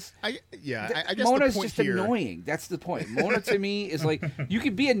just I guess Mona's the point just here, annoying. That's the point. Mona to me is like you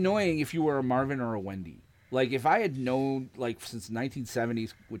could be annoying if you were a Marvin or a Wendy. Like, if I had known, like, since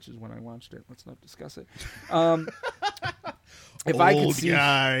 1970s, which is when I watched it, let's not discuss it. If I could see,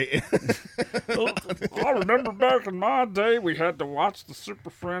 guy. I remember back in my day, we had to watch the Super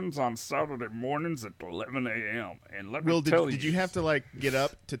Friends on Saturday mornings at 11 a.m. And let me Will, tell did you have to like get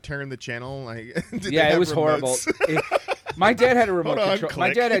up to turn the channel? Like, did they yeah, it have was horrible. remotes? My dad had a remote Hold on, control. My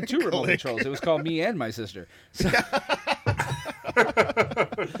click, dad had two remote click. controls. It was called me and my sister. So,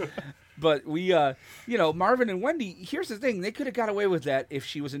 but we, Marvin and Wendy, here's the thing. They could have got away with that if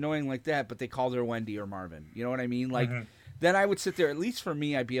she was annoying like that, but they called her Wendy or Marvin. You know what I mean? Like, then I would sit there, at least for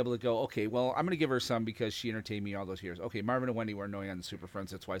me, I'd be able to go, okay, well, I'm going to give her some because she entertained me all those years. Okay, Marvin and Wendy were annoying on the Super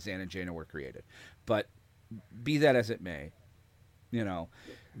Friends. That's why Zan and Jaina were created. But be that as it may, Yeah.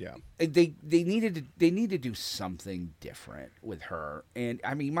 they need to do something different with her. And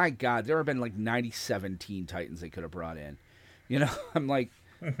I mean, my God, there have been like 97 Teen Titans they could have brought in. I'm like,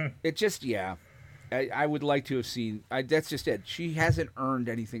 it just I would like to have seen. That's just it. She hasn't earned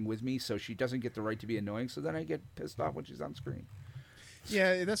anything with me, so she doesn't get the right to be annoying. So then I get pissed off when she's on screen.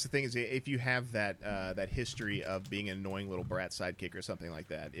 Yeah, that's the thing is if you have that history of being an annoying little brat sidekick or something like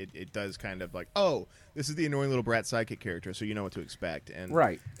that, it does kind of like, oh, this is the annoying little brat sidekick character, so you know what to expect. And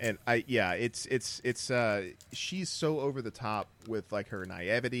Right. And it's she's so over the top with like her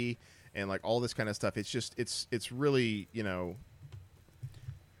naivety and like all this kind of stuff. It's just it's really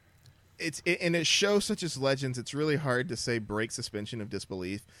in a show such as Legends, it's really hard to say break suspension of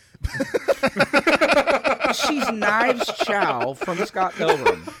disbelief. She's Knives Chow from Scott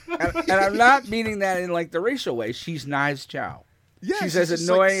Pilgrim, and I'm not meaning that in like the racial way. She's Knives Chow. Yeah, she's she's as just,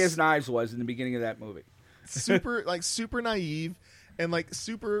 annoying like, as Knives was in the beginning of that movie. super naive and like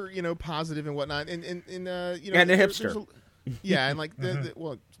super positive and whatnot and and a there's hipster. Yeah, and like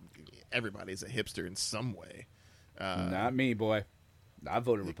well, everybody's a hipster in some way. Not me, boy. I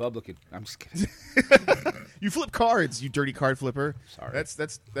voted Republican. I'm just kidding. You flip cards, you dirty card flipper. Sorry.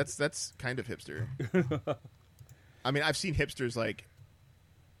 That's kind of hipster. I mean, I've seen hipsters like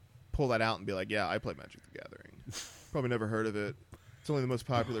pull that out and be like, "Yeah, I play Magic the Gathering." Probably never heard of it. It's only the most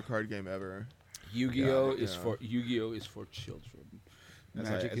popular card game ever. Yu-Gi-Oh Yeah, is for children. As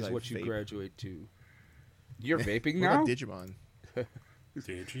Magic is I what you vape. graduate to. You're vaping What now? about Digimon?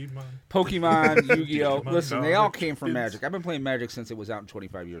 Digimon. Pokemon, Yu-Gi-Oh. Digimon, Listen, they all Magic, came from kids. Magic. I've been playing Magic since it was out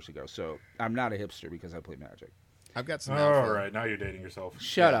 25 years ago, so I'm not a hipster because I play Magic. I've got some. All right, now you're dating yourself.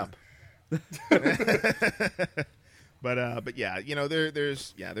 Shut up. But yeah,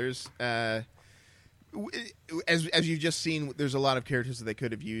 there's as you've just seen, there's a lot of characters that they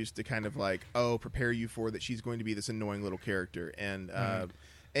could have used to kind of like, prepare you for that she's going to be this annoying little character, and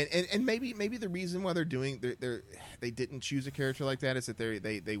maybe the reason why they didn't choose a character like that is that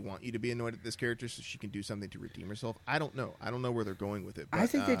they want you to be annoyed at this character so she can do something to redeem herself. I don't know where they're going with it. But, I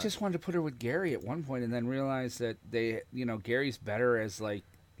think they just wanted to put her with Gary at one point and then realized that Gary's better as like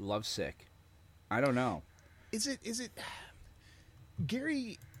lovesick. I don't know. Is it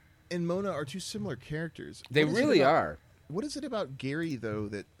Gary and Mona are two similar characters? They really are. What is it about Gary though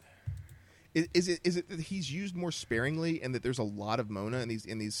that is it that he's used more sparingly and that there's a lot of Mona in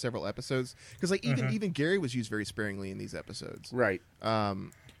these several episodes? Because like even Gary was used very sparingly in these episodes, right?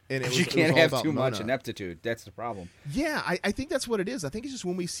 And you can't have too much ineptitude. That's the problem. Yeah, I think that's what it is. I think it's just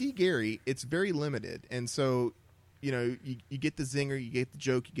when we see Gary, it's very limited, and so you get the zinger, you get the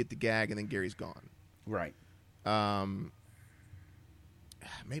joke, you get the gag, and then Gary's gone. Right.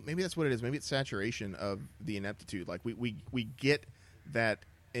 Maybe that's what it is. Maybe it's saturation of the ineptitude. Like we get that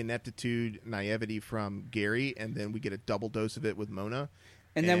ineptitude, naivety from Gary, and then we get a double dose of it with Mona.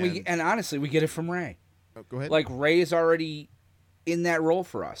 And then honestly, we get it from Ray. Oh, go ahead. Like Ray is already in that role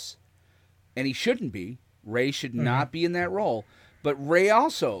for us, and he shouldn't be. Ray should not be in that role. But Ray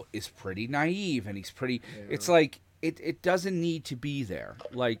also is pretty naive, and he's pretty. Yeah. It's like it doesn't need to be there.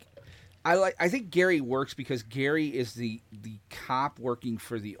 Like. I think Gary works because Gary is the cop working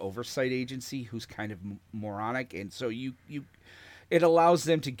for the oversight agency who's kind of moronic, and so it allows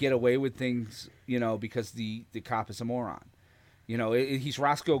them to get away with things, because the cop is a moron. He's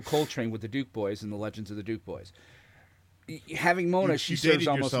Roscoe Coltrane with the Duke Boys and the Legends of the Duke Boys. Having Mona, she serves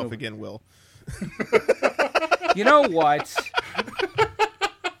almost yourself again, Will. You know what?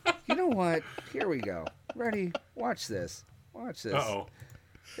 Here we go. Ready? Watch this. Uh-oh.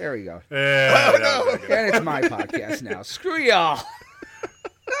 There we go. Yeah, and it's my podcast now. Screw y'all.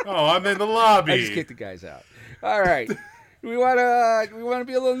 Oh, I'm in the lobby. I just kicked the guys out. All right. We want to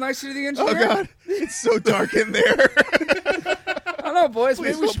be a little nicer to the engineer? Oh, God. It's so dark in there. I don't know, boys.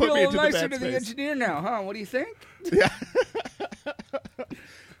 Please Maybe we should be a little nicer to space. the engineer now, huh? What do you think? Yeah.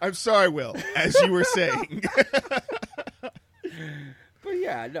 I'm sorry, Will, as you were saying. But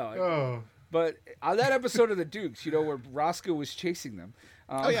yeah, no. Oh. But on that episode of the Dukes, where Roscoe was chasing them.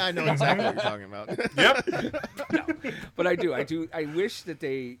 Yeah, I know exactly what you're talking about. Yep. No, but I do. I wish that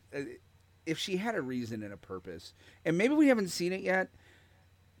they, if she had a reason and a purpose, and maybe we haven't seen it yet,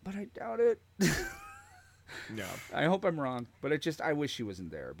 but I doubt it. No. I hope I'm wrong, but I wish she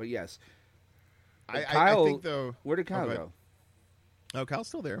wasn't there. But yes. Kyle, I think, though... Where did Kyle go? Oh, Kyle's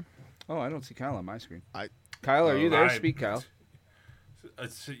still there. Oh, I don't see Kyle on my screen. Kyle, are you there? Speak, Kyle.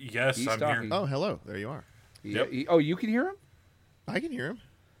 Yes, He's I'm talking. here. Oh, hello. There you are. Yep. You can hear him? I can hear him.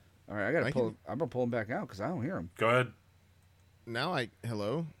 All right, I'm going to pull him back out because I don't hear him. Go ahead. Now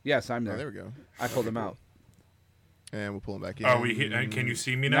hello? Yes, I'm there. Oh, there we go. I pulled him out. And we'll pull him back in. Are we? Can you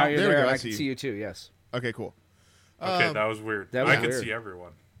see me now? Now you're There we there. go, I I see can you. see you too, yes. Okay, cool. Okay, that was weird. That was I can weird. see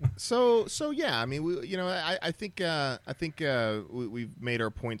everyone. So yeah, I mean, I think we've made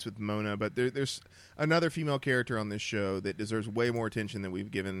our points with Mona, but there's another female character on this show that deserves way more attention than we've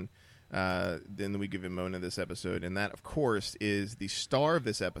given Mona this episode, and that, of course, is the star of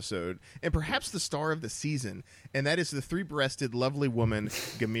this episode, and perhaps the star of the season, and that is the three-breasted, lovely woman,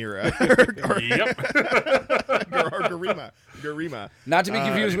 Gamera. or Garima. Not to be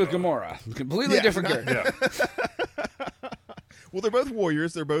confused with Gamora. Completely different character. Yeah. Well, they're both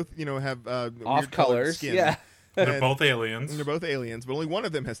warriors. They're both, have Off colors. skin. Yeah. They're both aliens. They're both aliens, but only one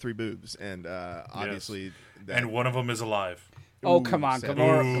of them has three boobs, and obviously, and one of them is alive. Oh, come on. sad.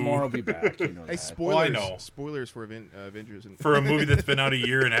 Gamora will be back. You know Hey, that. spoilers! Well, I know. Spoilers for Avengers and For a movie that's been out a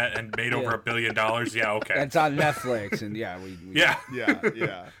year and made over $1 billion, yeah, okay. It's on Netflix, and yeah, we Yeah.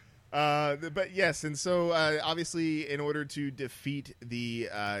 yeah. But yes, and so obviously, in order to defeat the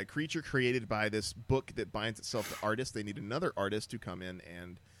creature created by this book that binds itself to artists, they need another artist to come in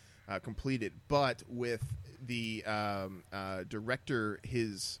and complete it. But with the director,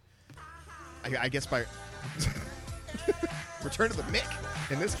 I guess by return to the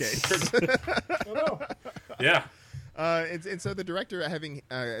Mick in this case. Yeah. And so the director, having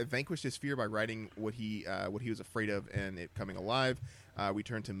vanquished his fear by writing what he was afraid of and it coming alive, we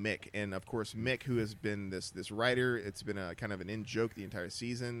turn to Mick, and of course Mick, who has been this writer. It's been a kind of an in joke the entire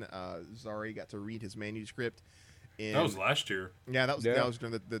season. Zari got to read his manuscript. That was last year. Yeah, that was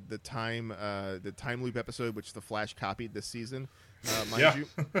during the time loop episode, which the Flash copied this season, mind you.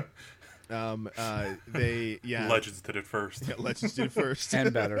 Legends did it first. Yeah, Legends did it first,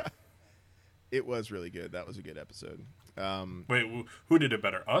 and better. It was really good. That was a good episode. Wait, who did it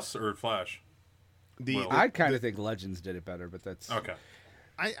better, us or Flash? I kind of think Legends did it better, but that's Okay.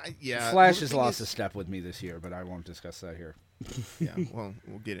 Yeah. Flash the has thing lost is- a step with me this year, but I won't discuss that here. Yeah, well,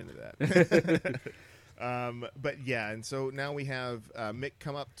 we'll get into that. But yeah, and so now we have Mick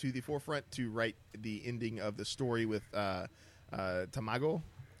come up to the forefront to write the ending of the story with Tamago,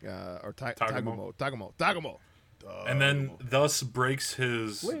 or Tagumo. And then thus breaks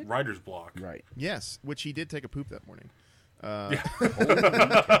his Wait. writer's block. Right. Yes, which he did take a poop that morning.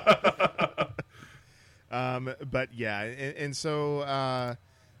 But yeah, and so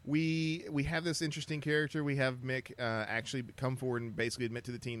we have this interesting character. We have Mick actually come forward and basically admit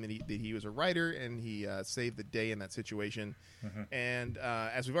to the team that he was a writer and he saved the day in that situation. And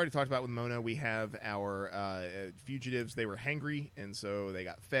as we've already talked about with Mona, we have our fugitives. They were hangry, and so they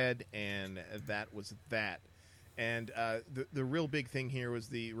got fed, and that was that. And the real big thing here was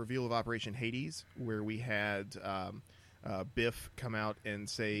the reveal of Operation Hades, where we had Biff come out and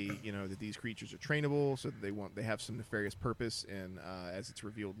say, that these creatures are trainable, so that they have some nefarious purpose. And as it's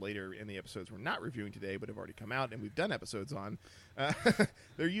revealed later in the episodes we're not reviewing today, but have already come out and we've done episodes on,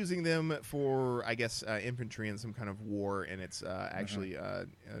 they're using them for, I guess, infantry in some kind of war, and it's actually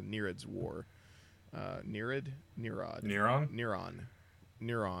Nerod's war. Nerod? Nerod. Neuron? Neuron.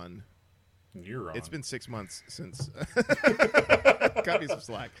 Neuron. It's been 6 months since. Cut me some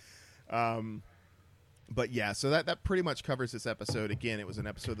slack. But yeah, so that pretty much covers this episode. Again, it was an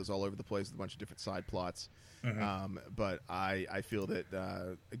episode that was all over the place with a bunch of different side plots. But I feel that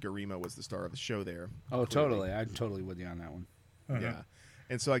Garima was the star of the show there. Oh, clearly. totally. I'm totally with you on that one. Yeah.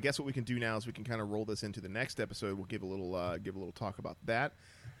 And so I guess what we can do now is we can kind of roll this into the next episode. We'll give a little talk about that.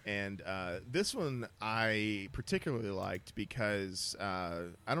 And this one I particularly liked because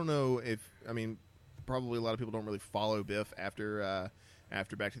I don't know probably a lot of people don't really follow Biff after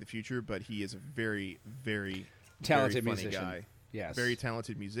Back to the Future, but he is a very, very Talented very funny musician. guy. Yes. Very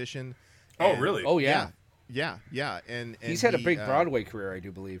talented musician. Oh, And- really? Oh, yeah. Yeah. And He's had a he, big Broadway career, I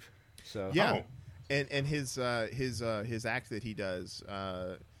do believe. So Yeah, Oh. and his act that he does,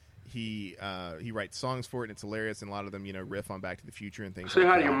 he writes songs for it, and it's hilarious. And a lot of them, riff on Back to the Future and things. Say like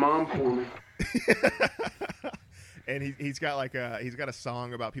hi that. to your mom for me. And he's got a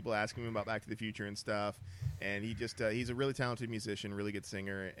song about people asking him about Back to the Future and stuff. And he's a really talented musician, really good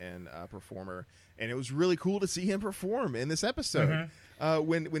singer and performer. And it was really cool to see him perform in this episode.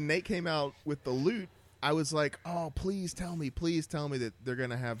 When Nate came out with the lute, I was like, oh, please tell me that they're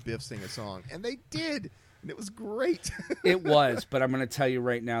gonna have Biff sing a song, and they did, and it was great. it was, but I'm going to tell you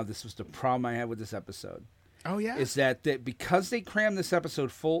right now, this was the problem I had with this episode. Oh yeah, Is that because they crammed this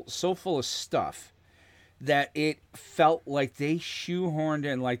episode so full of stuff that it felt like they shoehorned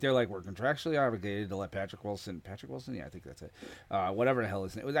in, like they're like, we're contractually obligated to let Patrick Wilson, yeah, I think that's it, whatever the hell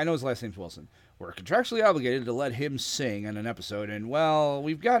his name, I know his last name's Wilson, we're contractually obligated to let him sing in an episode, and well,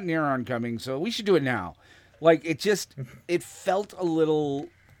 we've got Neron coming, so we should do it now. Like, it felt a little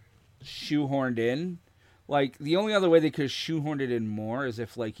shoehorned in. Like, the only other way they could have shoehorned it in more is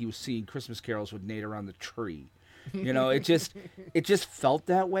if, like, he was singing Christmas carols with Nate around the tree. It just felt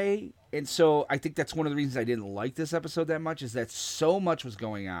that way. And so I think that's one of the reasons I didn't like this episode that much, is that so much was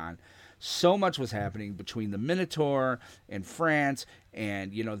going on. So much was happening between the Minotaur and France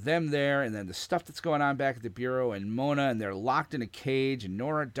and, them there, and then the stuff that's going on back at the Bureau and Mona, and they're locked in a cage, and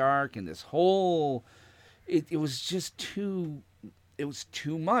Nora Dark, and this whole... It was just too... It was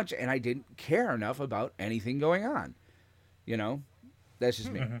too much, and I didn't care enough about anything going on. That's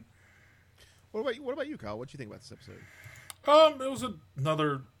just me. What about you, Kyle? What do you think about this episode? It was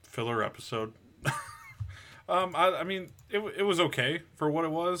another filler episode. I mean, it was okay for what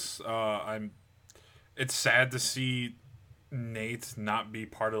it was. It's sad to see Nate not be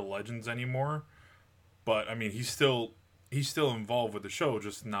part of the Legends anymore, but I mean, he's still involved with the show,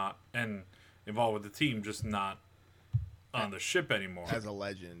 just not, and involved with the team, just not on the ship anymore. As a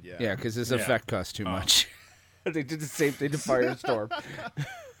legend, yeah. Yeah, because his effect cost too much. They did the same thing to Firestorm.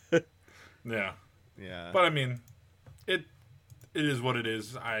 Yeah. Yeah. But I mean, it is what it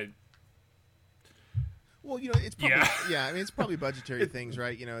is. Well, it's probably I mean, it's probably budgetary things,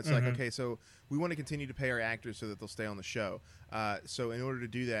 right? It's like, okay, so we want to continue to pay our actors so that they'll stay on the show. So in order to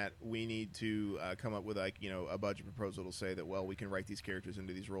do that, we need to come up with a budget proposal to say that, well, we can write these characters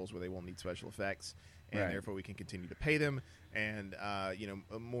into these roles where they won't need special effects, and therefore we can continue to pay them, and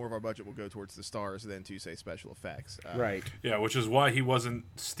more of our budget will go towards the stars than to, say, special effects. Right. Yeah, which is why he wasn't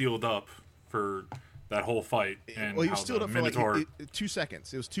steeled up for that whole fight. And well, he how was steeled the up for Minotaur, 2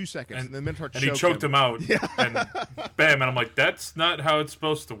 seconds. It was 2 seconds, and the Minotaur and he choked him out. Yeah. And bam, and I'm like, that's not how it's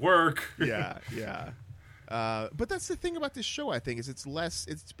supposed to work. Yeah. But that's the thing about this show, I think, is it's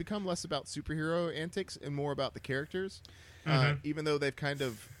become less about superhero antics and more about the characters. Even though they've kind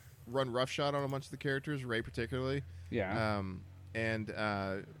of run roughshod on a bunch of the characters, Ray particularly. Yeah.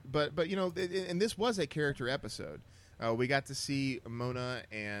 But you know, and this was a character episode. We got to see Mona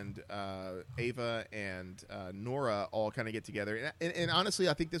and Ava and Nora all kind of get together, and honestly,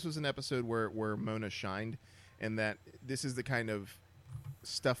 I think this was an episode where Mona shined, and that this is the kind of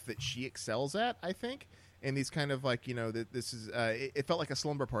stuff that she excels at, I think. And these kind of like, you know, this is it felt like a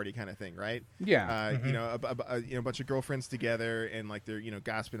slumber party kind of thing, right? Yeah. You know, a bunch of girlfriends together, and like they're, you know,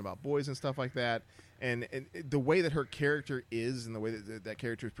 gossiping about boys and stuff like that. And the way that her character is, and the way that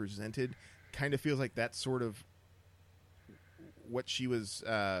character is presented, kind of feels like that's sort of what she was.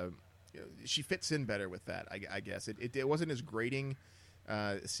 She fits in better with that, I guess. It wasn't as grating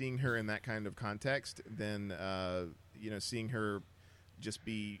seeing her in that kind of context than you know, seeing her just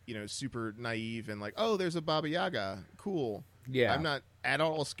be, you know, super naive and like, oh, there's a Baba Yaga, cool. Yeah. I'm not at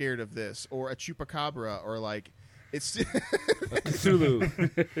all scared of this, or a chupacabra, or like it's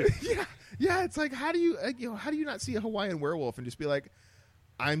Cthulhu. yeah. It's like, how do you not see a Hawaiian werewolf and just be like,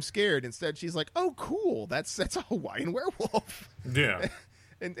 I'm scared? Instead, she's like, oh, cool, that's a Hawaiian werewolf. Yeah.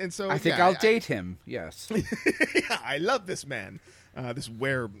 and so I think I'll date him. Yes. Yeah, I love this man, this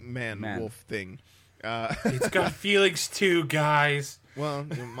man wolf thing. It's got feelings too, guys. Well,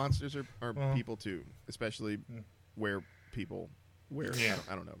 you know, monsters are people too, especially where people wear. Yeah.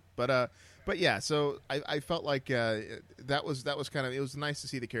 I don't know, but yeah. So I felt like that was kind of, it was nice to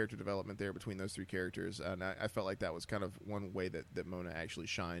see the character development there between those three characters, and I felt like that was kind of one way that Mona actually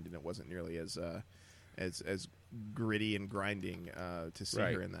shined, and it wasn't nearly as gritty and grinding to see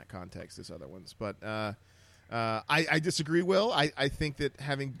her in that context as other ones, but. I disagree, Will. I think that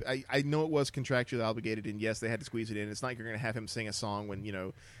I know it was contractually obligated, and yes, they had to squeeze it in. It's not like you're going to have him sing a song when, you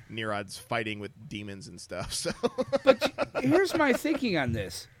know, Nerod's fighting with demons and stuff. So, But here's my thinking on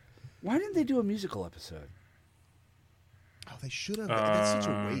this. Why didn't they do a musical episode? oh, they should have. That's such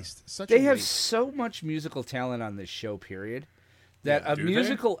a waste. They have so much musical talent on this show, period, that a do they?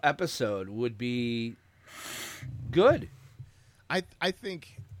 musical episode would be good. I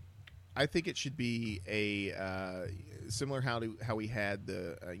think it should be a similar how we had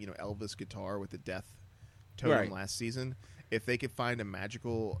the you know, Elvis guitar with the death totem Right. last season. If they could find a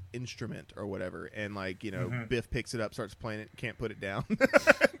magical instrument or whatever, and like, you know, Biff picks it up, starts playing it, can't put it down,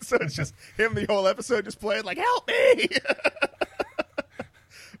 so it's just him the whole episode just playing like, help me,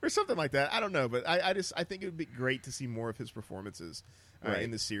 or something like that. I don't know, but I think it would be great to see more of his performances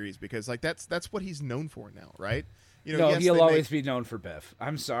in the series, because like that's what he's known for now, right? You know, No, yes, he'll they always make- be known for Biff.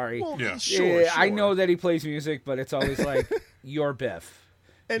 I'm sorry. Well, Yeah. sure, I sure. know that he plays music, but it's always like, you're Biff.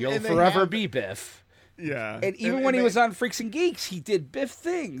 You'll and they forever have- be Biff. Yeah, And even when he was on Freaks and Geeks, he did Biff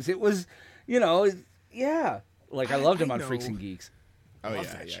things. It was, you know, yeah. Like, I loved him on know. Freaks and Geeks. Oh Love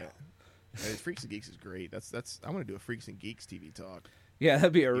yeah, that yeah. show. Freaks and Geeks is great. That's I want to do a Freaks and Geeks TV talk. Yeah,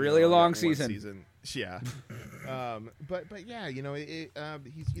 that'd be a Even really though I got long one season. Yeah. But yeah, you know, he's,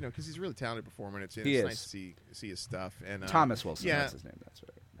 you know, because he's a really talented performer, and it's He is. nice to see his stuff. And Thomas Wilson, yeah, that's his name. That's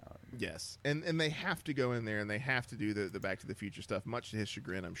right. No. yes, and they have to go in there and they have to do the Back to the Future stuff, much to his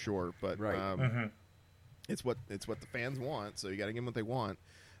chagrin, I'm sure. But Right. it's what the fans want, so you got to give them what they want.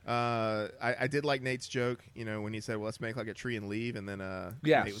 I did like Nate's joke, you know, when he said, "Well, let's make like a tree and leave," and then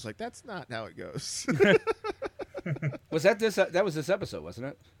Yes. Nate was like, "That's not how it goes." Was that this? That was this episode, wasn't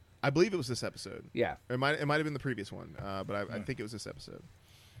it? I believe it was this episode. Yeah. It might have been the previous one, but I think it was this episode.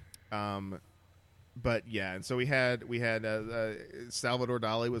 But yeah, and so we had Salvador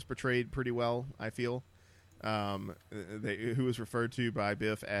Dali was portrayed pretty well, I feel. Who was referred to by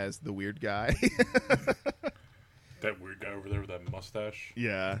Biff as the weird guy. That weird guy over there with that mustache.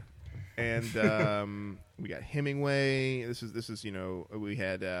 Yeah, and we got Hemingway. This is you know, we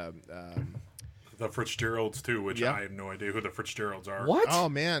had The Fitzgeralds too, which Yeah. I have no idea who the Fitzgeralds are. What? oh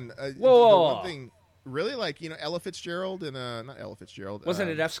man, Whoa, the whoa, one whoa. thing really, like, you know, Ella Fitzgerald and not Ella Fitzgerald, Wasn't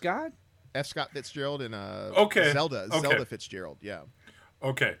it F. Scott? F. Scott Fitzgerald and Okay. Zelda Okay. Fitzgerald, yeah.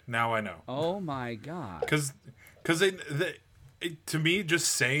 Okay, now I know. Oh my God. Because to me, just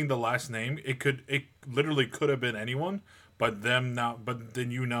saying the last name, it literally could have been anyone, but then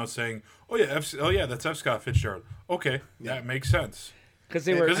you now saying, oh yeah, that's F. Scott Fitzgerald. Okay, that makes sense. Because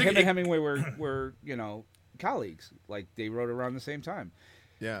they Yeah, were 'cause him it- and Hemingway were you know, colleagues. Like they wrote around the same time.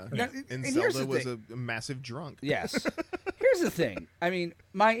 Yeah, Now, and and here's Zelda the was thing. a massive drunk. Yes. Here's the thing. I mean,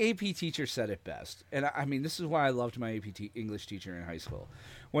 my AP teacher said it best. And I mean, this is why I loved my AP English teacher in high school.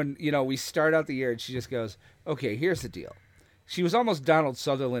 When, you know, we start out the year and she just goes, okay, here's the deal. She was almost Donald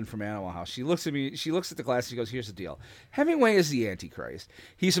Sutherland from Animal House. She looks at me, she looks at the class, and she goes, here's the deal. Hemingway is the Antichrist.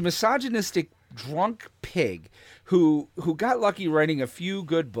 He's a misogynistic drunk pig who got lucky writing a few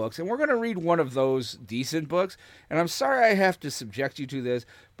good books, and we're going to read one of those decent books. And I'm sorry I have to subject you to this,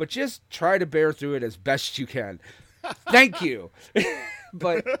 but just try to bear through it as best you can. Thank you.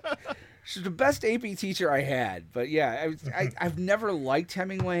 But she's the best AP teacher I had. But yeah, I've never liked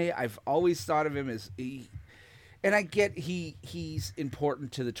Hemingway. I've always thought of him as and I get he's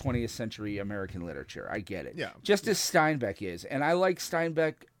important to the 20th century American literature. I get it. Yeah. Just as Steinbeck is. And I like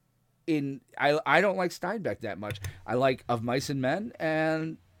Steinbeck I don't like Steinbeck that much. I like Of Mice and Men,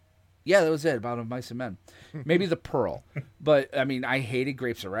 and yeah, that was it about Of Mice and Men. Maybe The Pearl. But, I mean, I hated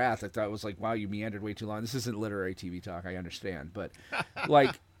Grapes of Wrath. I thought it was like, wow, you meandered way too long. This isn't literary TV talk, I understand. But,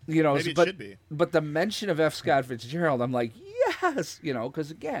 like, you know, Maybe it should be. But the mention of F. Scott Fitzgerald, I'm like, yes, you know,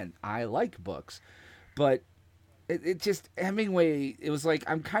 because, again, I like books. But it just, Hemingway, it was like,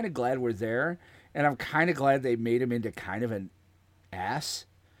 I'm kind of glad we're there, and I'm kind of glad they made him into kind of an ass.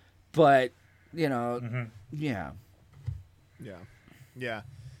 But, you know, yeah.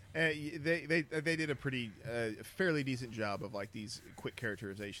 They did a pretty fairly decent job of like these quick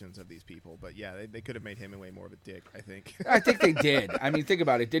characterizations of these people, but yeah, they could have made Hemingway more of a dick, I think. I think they did. I mean, think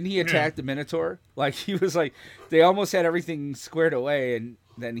about it. Didn't he attack the Minotaur? Like, he was like, they almost had everything squared away, and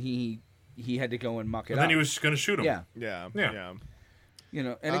then he had to go and muck it up. And then he was going to shoot him. Yeah. Yeah. You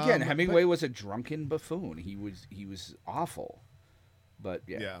know, and again, Hemingway was a drunken buffoon. He was awful. But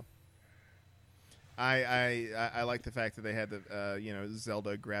yeah. I like the fact that they had the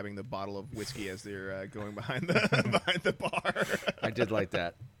Zelda grabbing the bottle of whiskey as they're going behind the bar. I did like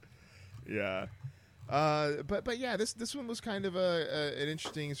that. Yeah. But yeah, this one was kind of an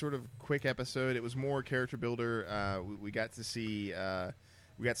interesting sort of quick episode. It was more character builder. We got to see a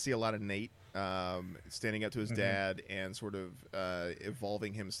lot of Nate standing up to his dad and sort of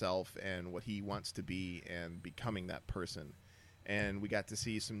evolving himself and what he wants to be and becoming that person. And we got to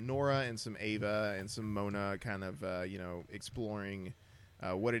see some Nora and some Ava and some Mona kind of, exploring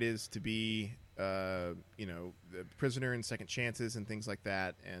what it is to be, the prisoner and second chances and things like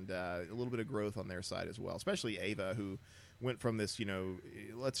that. And a little bit of growth on their side as well, especially Ava, who went from this,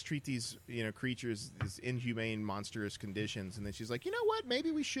 let's treat these, creatures, these inhumane, monstrous conditions. And then she's like, you know what? Maybe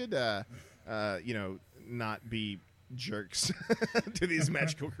we should, not be jerks to these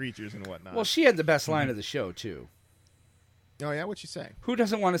magical creatures and whatnot. Well, she had the best line of the show, too. Oh, yeah? What'd you say? Who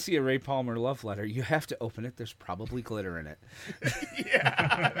doesn't want to see a Ray Palmer love letter? You have to open it. There's probably glitter in it.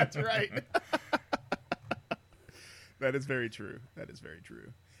 Yeah, that's right. That is very true.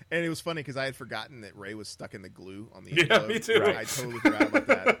 And it was funny because I had forgotten that Ray was stuck in the glue on the envelope. Yeah, me too. Right. I totally forgot about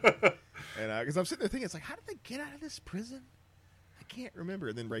that. And because I'm sitting there thinking, it's like, how did they get out of this prison? I can't remember.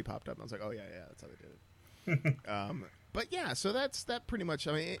 And then Ray popped up, and I was like, oh, yeah, that's how they did it. But yeah, so that's that pretty much.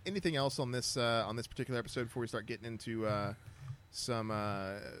 I mean, anything else on this particular episode before we start getting into some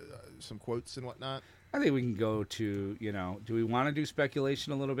quotes and whatnot? I think we can go to, do we want to do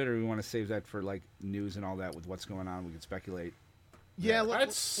speculation a little bit, or do we want to save that for like news and all that with what's going on? We can speculate. Yeah,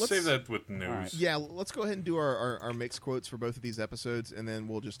 let's save that with news. Right. Yeah, let's go ahead and do our mixed quotes for both of these episodes, and then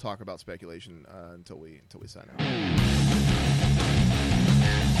we'll just talk about speculation until we sign out.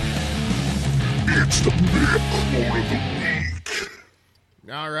 It's the Mick Quote of the Week.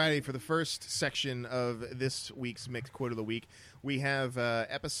 Alrighty, for the first section of this week's Mixed Quote of the Week, we have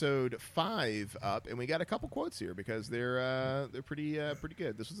episode 5 up, and we got a couple quotes here because they're pretty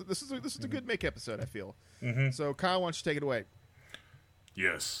good. This is a good Mick episode, I feel. Mm-hmm. So Kyle, why don't you take it away?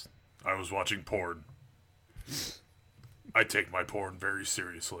 Yes, I was watching porn. I take my porn very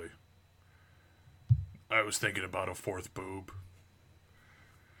seriously. I was thinking about a fourth boob.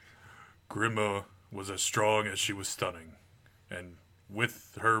 Grima was as strong as she was stunning, and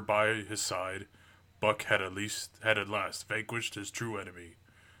with her by his side, Buck had at last vanquished his true enemy,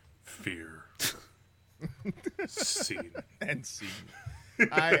 fear. Scene. And scene.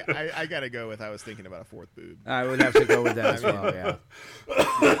 I gotta go with I was thinking about a fourth boob. I would have to go with that as well. Yeah.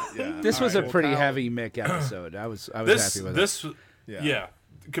 Yeah. This was a pretty Kyle, heavy Mick episode. I was happy with it. Yeah.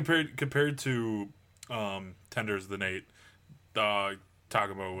 Compared to Tender as the Nate,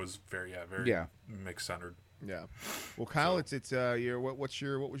 Takamo was very Mick centered. Yeah. Well, Kyle, it's what was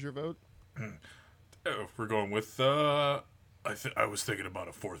your vote? We're going with I was thinking about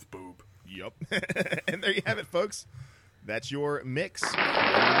a fourth boob. Yep. And there you have it, folks. That's your mix.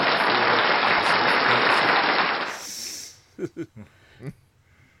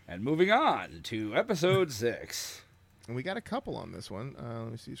 And moving on to episode 6. And we got a couple on this one.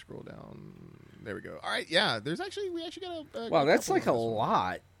 Let me see. Scroll down. There we go. All right. Yeah. We actually got a. Wow, that's like a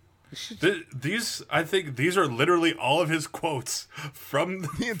lot. I think these are literally all of his quotes from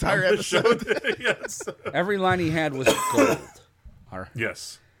the entire episode. Yes. Every line he had was gold.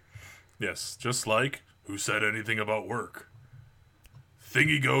 Yes. Yes, just like who said anything about work?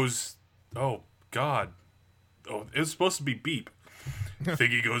 Thingy goes, oh, God. Oh, it was supposed to be beep.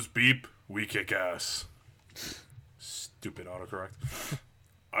 Thingy goes beep, we kick ass. Stupid autocorrect.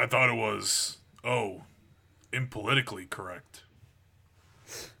 I thought it was, impolitically correct.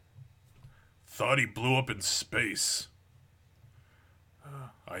 Thought he blew up in space.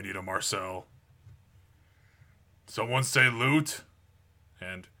 I need a Marcel. Someone say loot.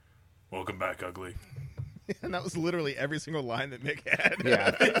 And welcome back, ugly. And that was literally every single line that Mick had.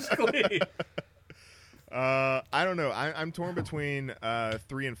 Yeah. Basically. I don't know. I'm torn between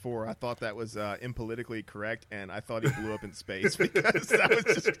 3 and 4. I thought that was impolitically correct, and I thought he blew up in space because that was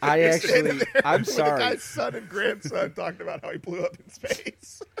just. I'm sorry. The guy's son and grandson talking about how he blew up in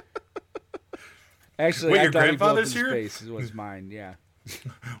space. Actually, Wait, I your thought he blew up in grandfather's here? space was mine. Yeah.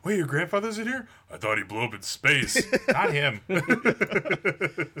 Wait, your grandfather's in here? I thought he blew up in space. Not him.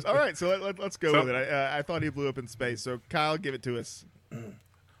 All right, so let's go with it. I thought he blew up in space. So Kyle, give it to us.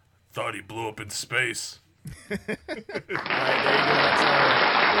 Thought he blew up in space. All right, there you go. That's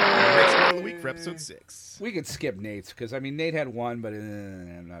our next one of the week for episode 6. We could skip Nate's because, I mean, Nate had one, but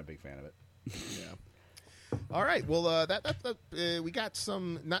I'm not a big fan of it. Yeah. All right. Well, we got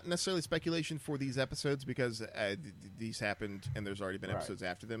some not necessarily speculation for these episodes because these happened and there's already been episodes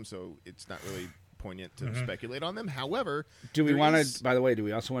after them, so it's not really poignant to speculate on them. However, do we want to? By the way, do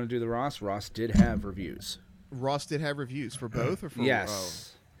we also want to do the Ross? Ross did have reviews. Ross did have reviews for both, or for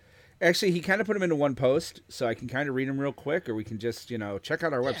yes. Actually, he kind of put them into one post, so I can kind of read them real quick, or we can just check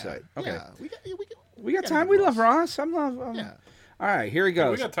out our website. Okay. Yeah, we got time. We love Ross. I'm love. Yeah. All right, here he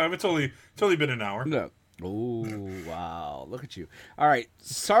goes. We got time. It's only been an hour. Look. Oh, wow. Look at you. All right.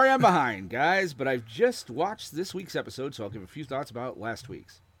 Sorry I'm behind, guys, but I've just watched this week's episode, so I'll give a few thoughts about last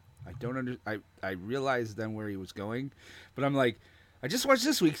week's. I realized then where he was going, but I'm like, I just watched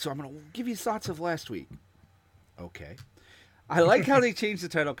this week, so I'm going to give you thoughts of last week. Okay. I like how they changed the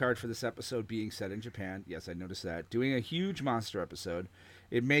title card for this episode being set in Japan. Yes, I noticed that. Doing a huge monster episode.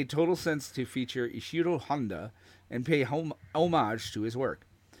 It made total sense to feature Ishiro Honda and pay homage to his work.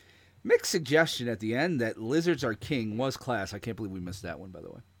 Mick's suggestion at the end that lizards are king was class. I can't believe we missed that one, by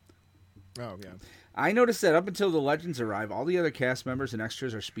the way. Oh, yeah. I noticed that up until the legends arrive, all the other cast members and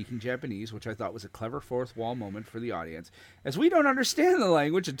extras are speaking Japanese, which I thought was a clever fourth wall moment for the audience, as we don't understand the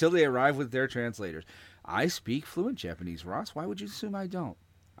language until they arrive with their translators. I speak fluent Japanese, Ross. Why would you assume I don't?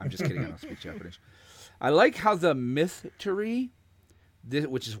 I'm just kidding. I don't speak Japanese. I like how the mystery,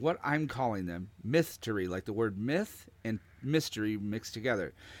 which is what I'm calling them, mystery, like the word myth and mystery mixed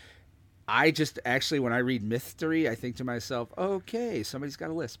together. I just actually, when I read mystery, I think to myself, okay, somebody's got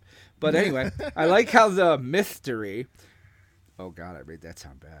a lisp. But anyway, I like how the mystery. Oh, God, I made that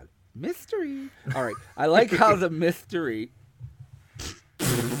sound bad. Mystery. All right. I like how the mystery.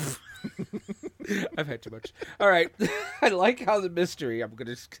 I've had too much. All right. I like how the mystery, I'm going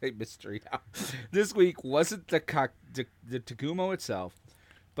to say mystery now, this week wasn't the Takumo itself,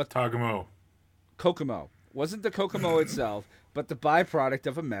 but Tagumo. Kokomo. Wasn't the Kokomo itself, but the byproduct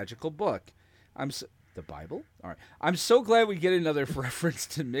of a magical book. The Bible? All right. I'm so glad we get another reference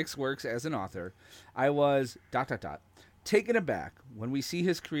to Mick's works as an author. I was ... taken aback when we see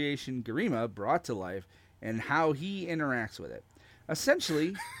his creation Garima brought to life and how he interacts with it.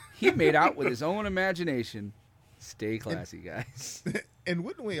 Essentially, he made out with his own imagination. Stay classy, guys. And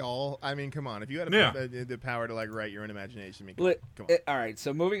wouldn't we all? I mean, come on. If you had the power to write your own imagination, I mean, come on. All right.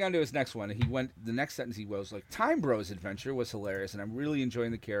 So moving on to his next one, the next sentence he was like, "Time Bros adventure was hilarious, and I'm really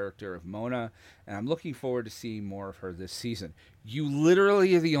enjoying the character of Mona, and I'm looking forward to seeing more of her this season." You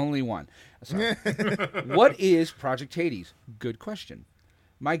literally are the only one. Sorry. What is Project Hades? Good question.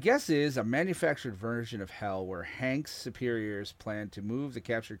 My guess is a manufactured version of Hell where Hank's superiors plan to move the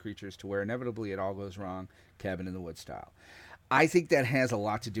captured creatures to where inevitably it all goes wrong, Cabin in the Woods style. I think that has a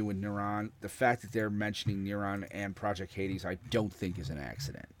lot to do with Neuron. The fact that they're mentioning Neuron and Project Hades, I don't think is an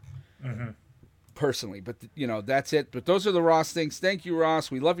accident. Mm-hmm. Personally. But, that's it. But those are the Ross things. Thank you,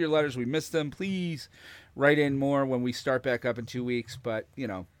 Ross. We love your letters. We miss them. Please write in more when we start back up in 2 weeks. But,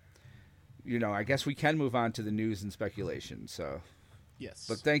 I guess we can move on to the news and speculation. So, yes.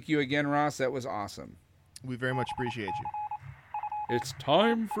 But thank you again, Ross. That was awesome. We very much appreciate you. It's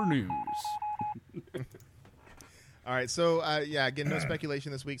time for news. All right, so again, no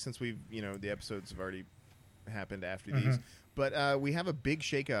speculation this week since we've the episodes have already happened after these. But we have a big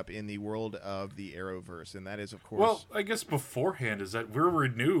shakeup in the world of the Arrowverse, and that is, of course. Well, I guess beforehand is that we're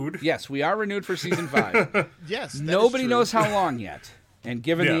renewed. Yes, we are renewed for season 5. Yes, nobody knows how long yet, and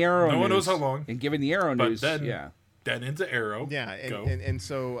given the Arrow, no news, one knows how long. and given the Arrow news, then into Arrow. Yeah, and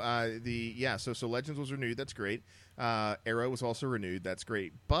so so Legends was renewed. That's great. Arrow was also renewed. That's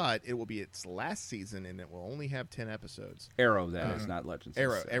great, but it will be its last season, and it will only have 10 episodes. Arrow, that is not Legends.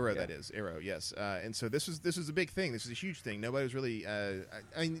 Arrow, Yeah. that is Arrow. Yes, and so this is a big thing. This is a huge thing. Nobody was really. I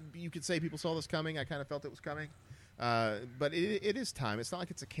mean, you could say people saw this coming. I kind of felt it was coming, but it is time. It's not like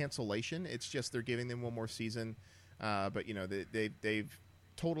it's a cancellation. It's just they're giving them one more season. But you know, they've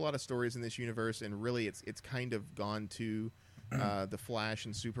told a lot of stories in this universe, and really, it's kind of gone to. The Flash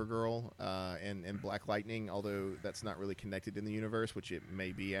and Supergirl and Black Lightning, although that's not really connected in the universe, which it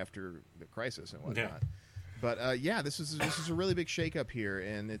may be after the Crisis and whatnot. Yeah. But this is a really big shakeup here,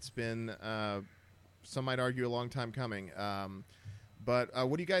 and it's been some might argue a long time coming. But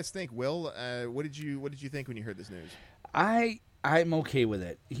what do you guys think, Will? What did you think when you heard this news? I'm okay with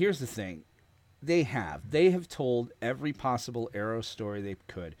it. Here's the thing. They have told every possible Arrow story they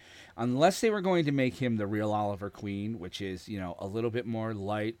could. Unless they were going to make him the real Oliver Queen, which is, you know, a little bit more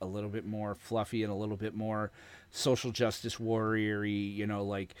light, a little bit more fluffy, and a little bit more social justice warrior-y, you know,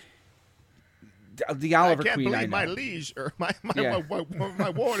 like the Oliver Queen. I Queen. can't believe my liege or my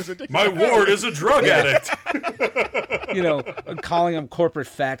ward is addicted. My ward is a drug addict. You know, calling them corporate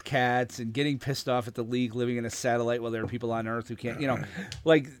fat cats and getting pissed off at the League living in a satellite while there are people on Earth who can't, you know,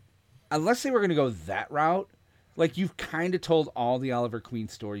 like... Unless they were going to go that route, like you've kind of told all the Oliver Queen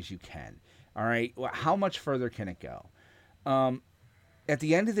stories you can. All right, well, how much further can it go? At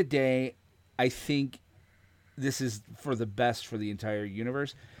the end of the day, I think this is for the best for the entire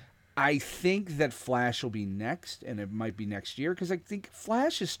universe. I think that Flash will be next, and it might be next year, because I think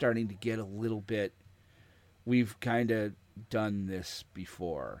Flash is starting to get a little bit. We've kind of done this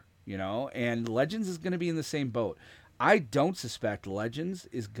before, you know, and Legends is going to be in the same boat. I don't suspect Legends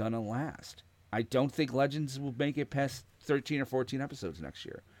is going to last. I don't think Legends will make it past 13 or 14 episodes next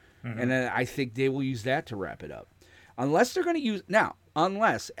year. Mm-hmm. And then I think they will use that to wrap it up. Unless they're going to use... Now,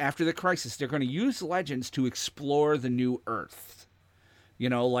 unless, after the Crisis, they're going to use Legends to explore the new Earth. You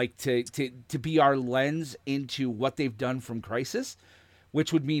know, like to be our lens into what they've done from Crisis,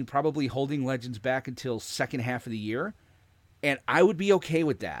 which would mean probably holding Legends back until second half of the year. And I would be okay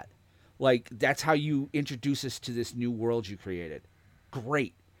with that. Like, that's how you introduce us to this new world you created.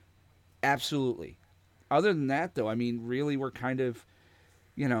 Great. Absolutely. Other than that, though, I mean, really, we're kind of,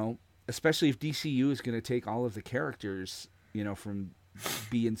 you know, especially if DCU is going to take all of the characters, you know, from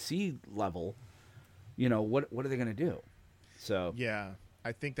B and C level, you know, what are they going to do? So yeah,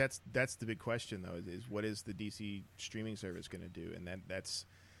 I think that's the big question, though, is what is the DC streaming service going to do? And that's,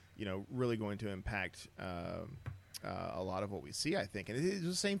 you know, really going to impact a lot of what we see, I think. And it's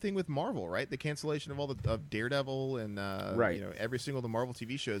the same thing with Marvel, right? The cancellation of all of Daredevil and right. You know, every single of the Marvel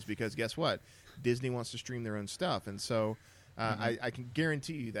TV shows, because guess what? Disney wants to stream their own stuff, and so I can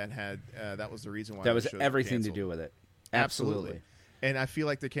guarantee you that was the reason why that was shows everything were to canceled. do with it. Absolutely. And I feel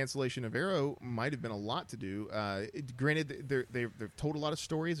like the cancellation of Arrow might have been a lot to do. Granted, they've told a lot of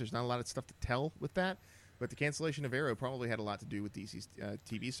stories. There's not a lot of stuff to tell with that. But the cancellation of Arrow probably had a lot to do with DC's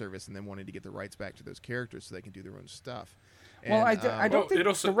TV service and them wanting to get the rights back to those characters so they can do their own stuff. Well, And, I don't think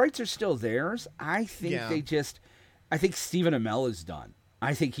also... the rights are still theirs. I think I think Stephen Amell is done.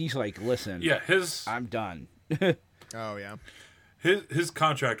 I think he's like, listen, I'm done. Oh, yeah. His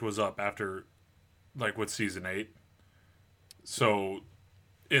contract was up after, like, with season 8. So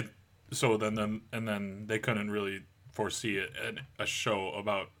then they couldn't really foresee a show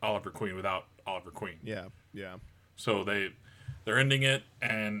about Oliver Queen without Oliver Queen. Yeah. So they're ending it,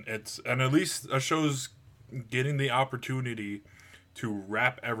 and at least a show's getting the opportunity to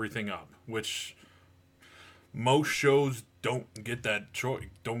wrap everything up, which most shows don't get that choice,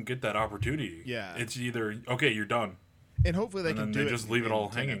 don't get that opportunity. Yeah. It's either okay, you're done, And hopefully they can do it. Just leave it all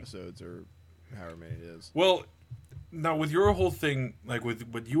 10 hanging. episodes or however many it is. Well, now with your whole thing, like with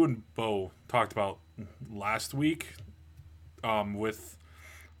what you and Bo talked about last week, with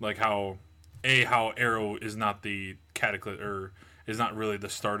like how Arrow is not the cataclysm, or is not really the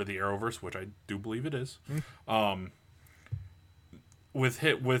start of the Arrowverse, which I do believe it is.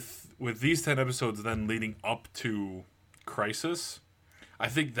 With these 10 episodes then leading up to Crisis, I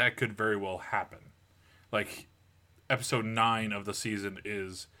think that could very well happen. Like episode 9 of the season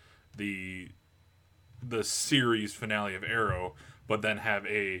is the series finale of Arrow, but then have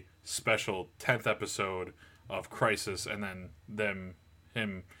a special 10th episode of Crisis, and then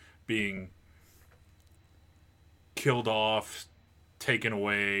him being killed off, taken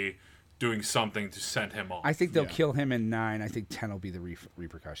away, doing something to send him off. I think they'll kill him in 9. I think 10 will be the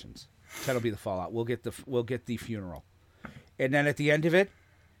repercussions. 10 will be the fallout. We'll get the funeral, and then at the end of it,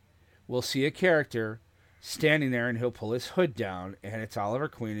 we'll see a character standing there, and he'll pull his hood down, and it's Oliver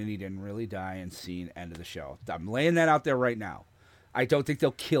Queen, and he didn't really die, and scene, end of the show. I'm laying that out there right now. I don't think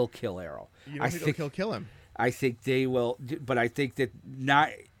they'll kill Arrow. You don't think they'll kill him? I think they will, but I think that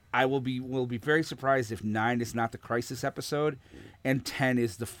will be very surprised if 9 is not the Crisis episode, and 10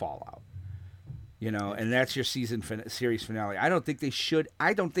 is the Fallout. And that's your series finale. I don't think they should.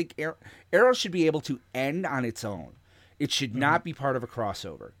 I don't think Arrow should be able to end on its own. It should not be part of a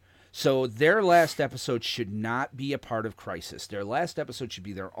crossover. So their last episode should not be a part of Crisis. Their last episode should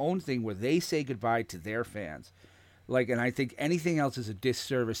be their own thing where they say goodbye to their fans. And I think anything else is a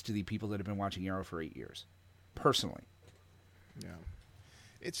disservice to the people that have been watching Arrow for 8 years, personally. Yeah.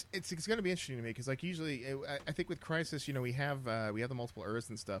 It's going to be interesting to me because usually I think with Crisis, we have the multiple Earths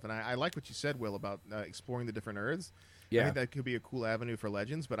and stuff, and I like what you said, Will, about exploring the different Earths. Yeah. I think that could be a cool avenue for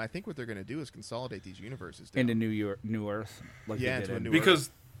Legends, but I think what they're going to do is consolidate these universes down. Into New Earth, into a new Earth.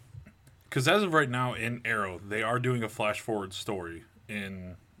 Because as of right now in Arrow, they are doing a flash forward story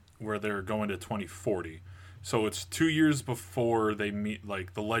in where they're going to 2040. So it's 2 years before they meet,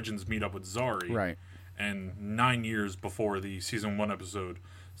 the Legends meet up with Zari, right? And 9 years before the season 1 episode,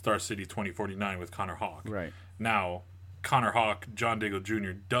 Star City 2049 with Connor Hawke. Right. Now, Connor Hawke, John Diggle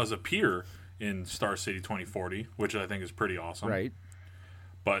Jr. does appear in Star City 2040, which I think is pretty awesome. Right.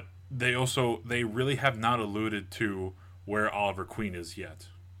 But they really have not alluded to where Oliver Queen is yet.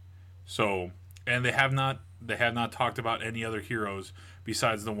 So, and they have not talked about any other heroes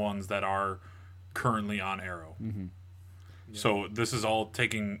besides the ones that are currently on Arrow. Mm-hmm. Yeah. So this is all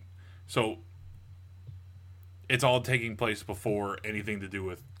it's all taking place before anything to do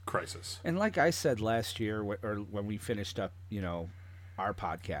with Crisis. And like I said last year, or when we finished up, our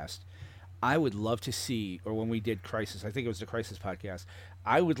podcast, I would love to see, or when we did Crisis, I think it was the Crisis podcast,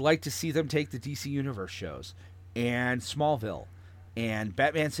 I would like to see them take the DC Universe shows and Smallville and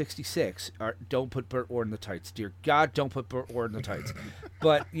Batman 66. Don't put Burt Ward in the tights. Dear God, don't put Burt Ward in the tights.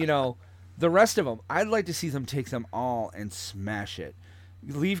 But, the rest of them, I'd like to see them take them all and smash it.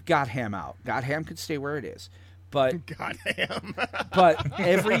 Leave Gotham out. Gotham could stay where it is. But Gotham. But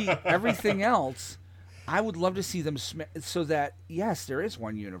everything else, I would love to see them so that, yes, there is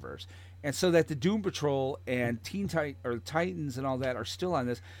one universe. And so that the Doom Patrol and Titans and all that are still on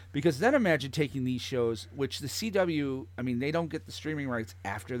this. Because then imagine taking these shows, which the CW, they don't get the streaming rights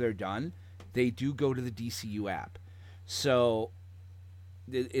after they're done. They do go to the DCU app. So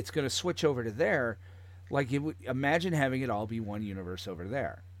it's going to switch over to there. Imagine having it all be one universe over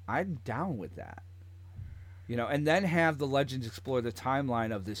there. I'm down with that. And then have the Legends explore the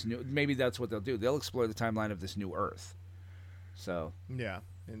timeline of this new... Maybe that's what they'll do. They'll explore the timeline of this new Earth. So... Yeah.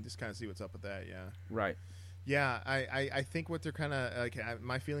 And just kind of see what's up with that, yeah. Right. Yeah, I think what they're kind of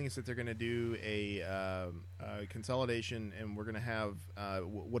my feeling is that they're going to do a consolidation, and we're going to have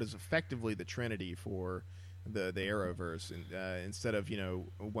what is effectively the Trinity for the Arrowverse. And instead of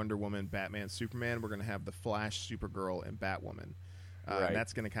Wonder Woman, Batman, Superman, we're going to have the Flash, Supergirl, and Batwoman. Right. And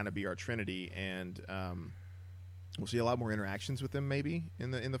that's going to kind of be our Trinity, and we'll see a lot more interactions with them maybe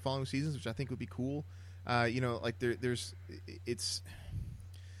in the following seasons, which I think would be cool.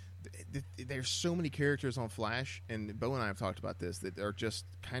 There's so many characters on Flash, and Bo and I have talked about this, that are just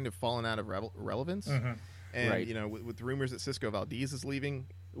kind of fallen out of relevance. Mm-hmm. And right. With rumors that Cisco Valdez is leaving.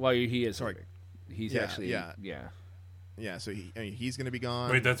 Well, he is. Sorry. He's actually yeah. So he's going to be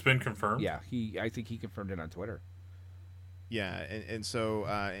gone. Wait, that's been confirmed? Yeah, I think he confirmed it on Twitter. Yeah, and so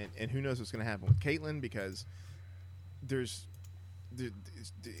and who knows what's going to happen with Caitlin, because it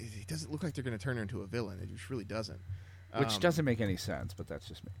doesn't look like they're going to turn her into a villain. It just really doesn't. Which doesn't make any sense, but that's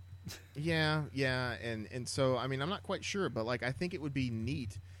just me. Yeah, and so I'm not quite sure, but I think it would be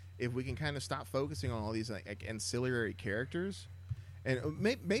neat if we can kind of stop focusing on all these ancillary characters, and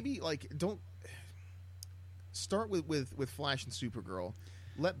maybe don't start with Flash and Supergirl.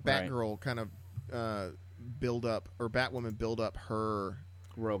 Let Batgirl kind of build up, or Batwoman build up her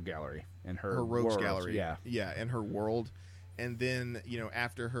rogue gallery and her rogues gallery, yeah, and her world, and then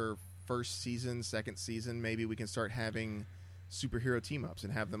after her first season, second season, maybe we can start having superhero team ups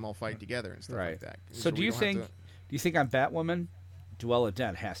and have them all fight together and stuff like that. So do you think on Batwoman, Duella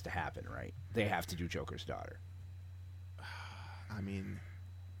Dent has to happen, right? They have to do Joker's daughter.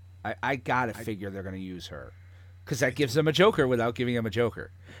 I gotta figure they're gonna use her, because that gives them a Joker without giving them a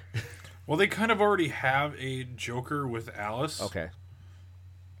Joker. Well, they kind of already have a Joker with Alice. Okay.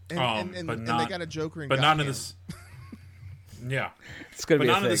 And they got a Joker in but Gotham. not in this. Yeah, it's gonna be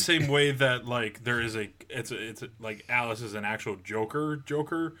not a in the thing. same way that there is it's Alice is an actual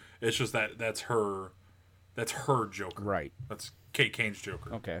Joker. It's just that's her Joker. Right. That's Kate Kane's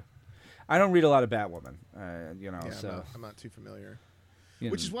Joker. Okay. I don't read a lot of Batwoman, so I'm not too familiar.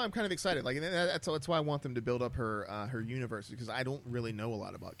 Which is why I'm kind of excited. That's why I want them to build up her universe, because I don't really know a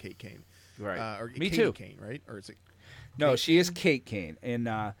lot about Kate Kane. Right. Or Me Katie too. Kane, right? Or is it? No, she is Kate Kane, and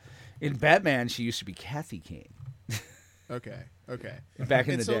In Batman, she used to be Kathy Kane. Okay. Back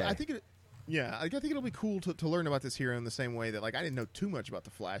in And the so day. I think I think it'll be cool to learn about this hero in the same way that like I didn't know too much about the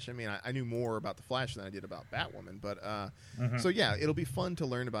Flash. I mean, I knew more about the Flash than I did about Batwoman, but so yeah, it'll be fun to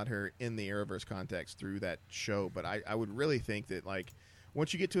learn about her in the Arrowverse context through that show. But I would really think that like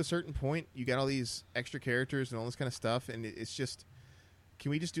once you get to a certain point, you got all these extra characters and all this kind of stuff, and it's just,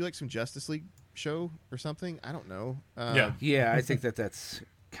 can we just do like some Justice League show or something? I don't know. Yeah, I think that's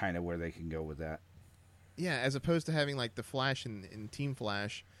kind of where they can go with that. Yeah, as opposed to having like the Flash and Team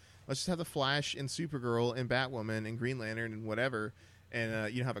Flash, let's just have the Flash and Supergirl and Batwoman and Green Lantern and whatever,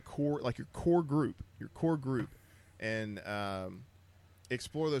 and you have a core, like your core group, and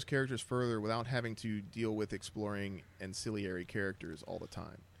explore those characters further without having to deal with exploring ancillary characters all the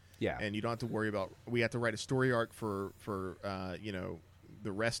time. Yeah, And you don't have to worry about, we have to write a story arc for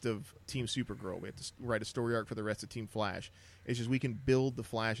the rest of Team Supergirl. We have to write a story arc for the rest of Team Flash. It's just we can build the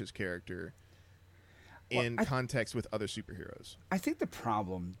Flash's character in context with other superheroes. I think the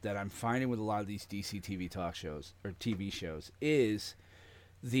problem that I'm finding with a lot of these DC TV talk shows or TV shows is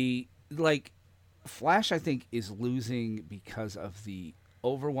Flash, I think, is losing because of the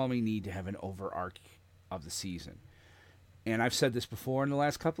overwhelming need to have an overarch of the season. And I've said this before in the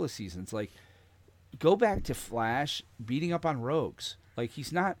last couple of seasons. Like, go back to Flash beating up on rogues. Like,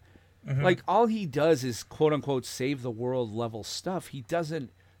 he's not... Like, all he does is, quote-unquote, save the world level stuff. He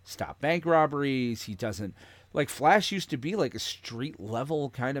doesn't stop bank robberies. He doesn't... Like, Flash used to be, like, a street-level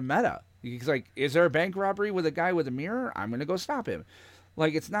kind of meta. He's like, is there a bank robbery with a guy with a mirror? I'm going to go stop him.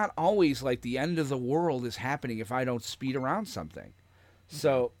 Like, it's not always like the end of the world is happening if I don't speed around something.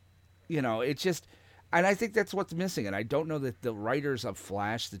 So, it's just... And I think that's what's missing. And I don't know that the writers of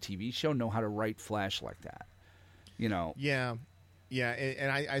Flash, the TV show, know how to write Flash like that. Yeah. Yeah, and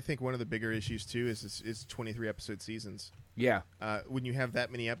I think one of the bigger issues, too, is 23-episode seasons. Yeah. When you have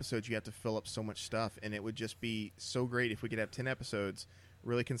that many episodes, you have to fill up so much stuff, and it would just be so great if we could have 10 episodes,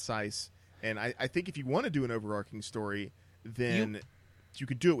 really concise. And I think if you want to do an overarching story, then you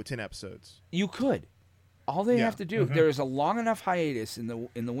could do it with 10 episodes. You could. All they have to do, there is a long enough hiatus in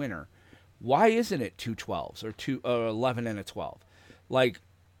the winter. Why isn't it 2 12s or 11 and a 12? Like,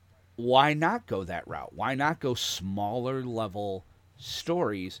 why not go that route? Why not go smaller level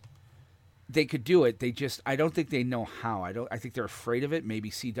stories? They could do it. I don't think they know how. I think they're afraid of it.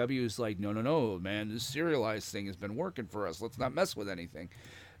 Maybe CW is like, no, man, this serialized thing has been working for us. Let's not mess with anything.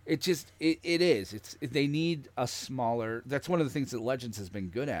 It is. They need a smaller. That's one of the things that Legends has been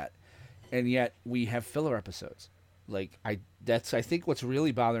good at, and yet we have filler episodes. Like I think what's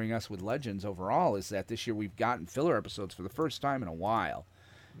really bothering us with Legends overall is that this year we've gotten filler episodes for the first time in a while,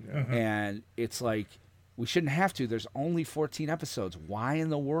 and it's like we shouldn't have to. There's only 14 episodes. Why in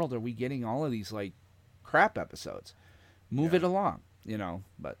the world are we getting all of these like crap episodes? Move it along,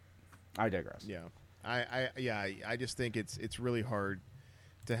 But I digress. Yeah, I just think it's really hard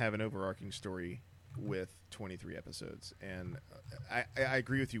to have an overarching story with 23 episodes, and I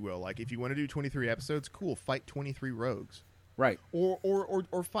agree with you, Will. Like, if you want to do 23 episodes, cool, fight 23 rogues, right?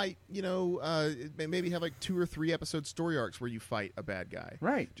 Or fight, maybe have like 2 or 3 episode story arcs where you fight a bad guy,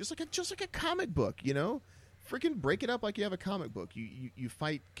 right? Just like a comic book, freaking break it up like you have a comic book. You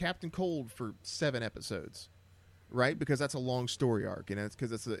fight Captain Cold for 7 episodes, right? Because that's a long story arc, and it's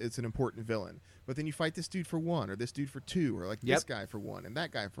because it's an important villain. But then you fight this dude for 1, or this dude for 2, or like this guy for 1, and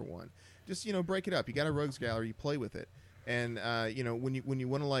that guy for 1. Just break it up. You got a rogues gallery, you play with it, and when you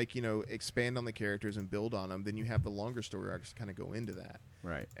want to expand on the characters and build on them, then you have the longer story arcs to kind of go into that.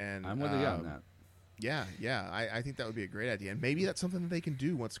 Right. And I'm with you on that. Yeah. I think that would be a great idea, and maybe that's something that they can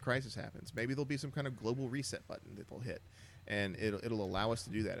do once the crisis happens. Maybe there'll be some kind of global reset button that they'll hit. And it'll allow us to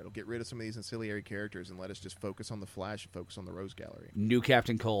do that. It'll get rid of some of these ancillary characters and let us just focus on the Flash and focus on the Rose Gallery. New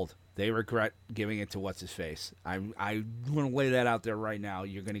Captain Cold. They regret giving it to what's-his-face. I want to lay that out there right now.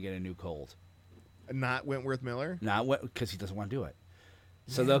 You're going to get a new Cold. Not Wentworth Miller? Not because he doesn't want to do it.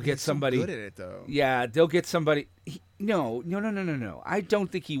 So they'll get somebody. So good at it, though. Yeah, they'll get somebody. No. I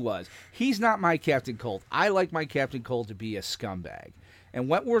don't think he was. He's not my Captain Cold. I like my Captain Cold to be a scumbag. And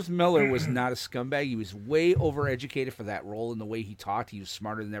Wentworth Miller was not a scumbag. He was way overeducated for that role in the way he talked. He was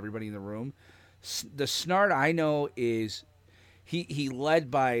smarter than everybody in the room. The Snart I know is he led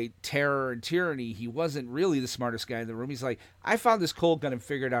by terror and tyranny. He wasn't really the smartest guy in the room. He's like, I found this cold gun and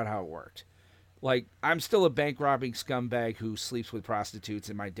figured out how it worked. Like, I'm still a bank-robbing scumbag who sleeps with prostitutes,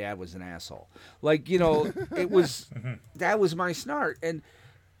 and my dad was an asshole. Like, it was that was my Snart. And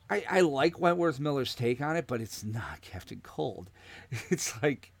I like Wentworth Miller's take on it, but it's not Captain Cold. It's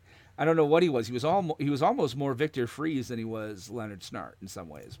like, I don't know what he was. He was almost more Victor Fries than he was Leonard Snart in some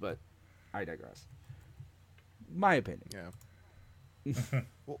ways, but I digress. My opinion. Yeah.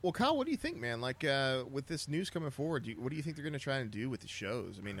 Well, Kyle, what do you think, man? Like, with this news coming forward, what do you think they're going to try and do with the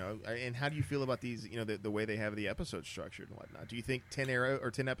shows? I mean, and how do you feel about these? The way they have the episodes structured and whatnot. Do you think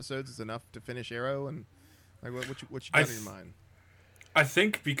 10 episodes is enough to finish Arrow? And like, what you got in your mind? I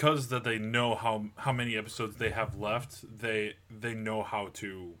think because that they know how many episodes they have left, they know how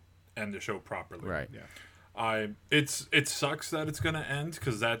to end the show properly. Right. Yeah. It sucks that it's gonna end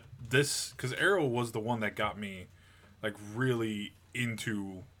because Arrow was the one that got me like really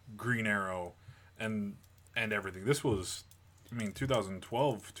into Green Arrow and everything. This was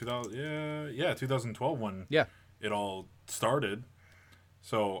 2012 when it all started.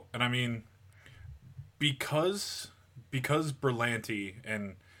 So, and I mean, because Berlanti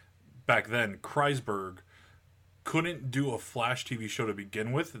and back then Kreisberg couldn't do a Flash TV show to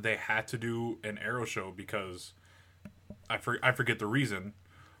begin with, they had to do an Arrow show because I forget the reason,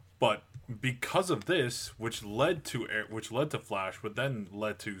 but because of this, which led to Flash, but then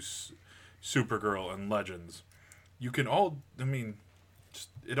led to Supergirl and Legends, you can all,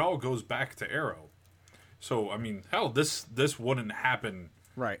 it all goes back to Arrow. So hell, this wouldn't happen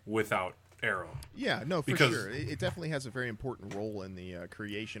without Arrow. Yeah, no, for sure. It definitely has a very important role in the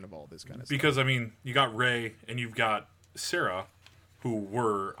creation of all this kind of stuff. Because, you got Ray and you've got Sarah, who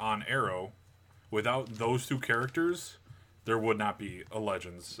were on Arrow. Without those two characters, there would not be a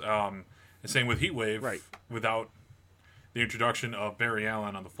Legends. And same with Heatwave. Right. Without the introduction of Barry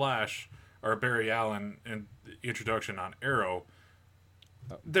Allen on The Flash, or Barry Allen and the introduction on Arrow,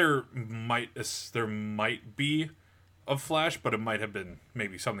 there might be a Flash, but it might have been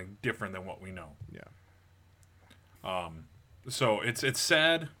maybe something different than what we know. Yeah. So it's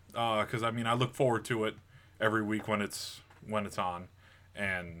sad because I look forward to it every week when it's on,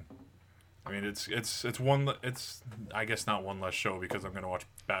 and it's I guess not one less show because I'm gonna watch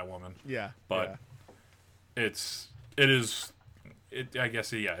Batwoman. Yeah. But it is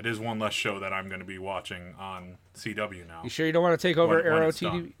one less show that I'm gonna be watching on CW now. You sure you don't want to take over when Arrow it's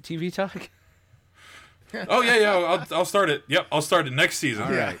done. TV talk? Oh yeah. I'll start it. Yep, I'll start it next season.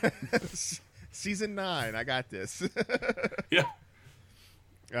 All right. Season 9. I got this. Yeah.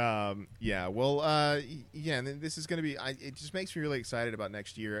 Yeah. Well. Yeah. And then this is going to be. It just makes me really excited about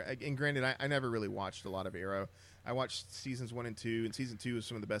next year. And granted, I never really watched a lot of Arrow. I watched seasons 1 and 2, and season 2 is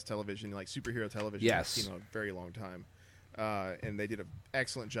some of the best television, like superhero television I've seen in a very long time. And they did an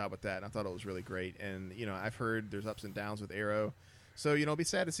excellent job with that. And I thought it was really great. And I've heard there's ups and downs with Arrow. So, it'll be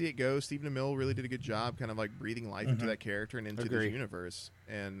sad to see it go. Stephen Amell really did a good job kind of like breathing life into that character and into this universe.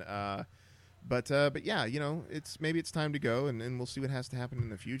 And, but yeah, maybe it's time to go and we'll see what has to happen in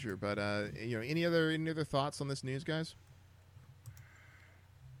the future. But, any other thoughts on this news, guys?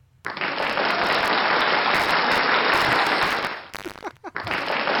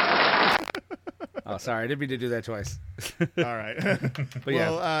 Oh, sorry, I didn't mean to do that twice. All right. But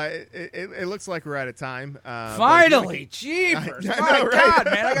well, it looks like we're out of time. Finally, jeepers! My God,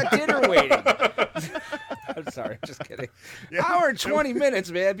 man, I got dinner waiting. I'm sorry, I'm just kidding. Yeah. Hour and 20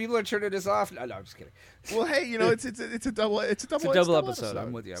 minutes, man. People are turning this off. No, I'm just kidding. Well, hey, it's a double episode.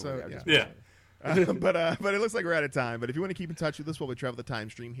 I'm with you. So, Yeah. But it looks like we're out of time. But if you want to keep in touch with us while we travel the time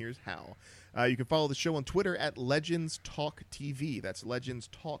stream, here's how. You can follow the show on Twitter at Legends Talk TV. That's Legends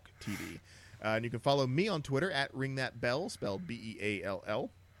Talk TV. And you can follow me on Twitter at Ring That Bell, spelled Beall.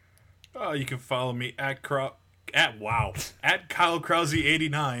 You can follow me at Kyle Krause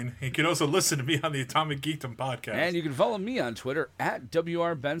 89. You can also listen to me on the Atomic Geekdom podcast. And you can follow me on Twitter at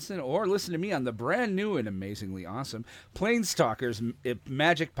WR Benson, or listen to me on the brand new and amazingly awesome Planestalkers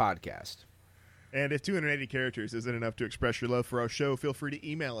Magic Podcast. And if 280 characters isn't enough to express your love for our show, feel free to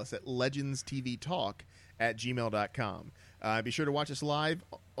email us at legendstvtalk@gmail.com. Be sure to watch us live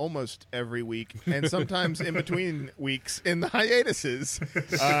almost every week, and sometimes in between weeks in the hiatuses.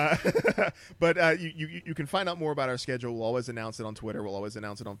 But you can find out more about our schedule. We'll always announce it on Twitter. We'll always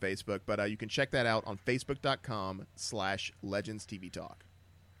announce it on Facebook. But you can check that out on facebook.com/legendstvtalk.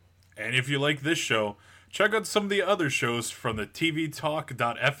 And if you like this show, check out some of the other shows from the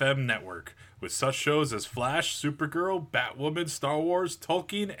tvtalk.fm network, with such shows as Flash, Supergirl, Batwoman, Star Wars,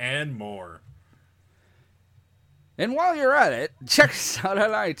 Tolkien, and more. And while you're at it, check us out on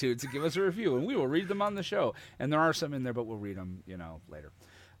iTunes and give us a review, and we will read them on the show. And there are some in there, but we'll read them, later.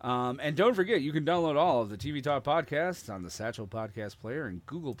 And don't forget, you can download all of the TV Talk podcasts on the Satchel Podcast Player and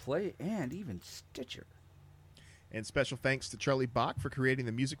Google Play and even Stitcher. And special thanks to Charlie Bach for creating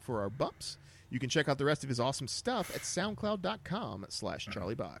the music for our bumps. You can check out the rest of his awesome stuff at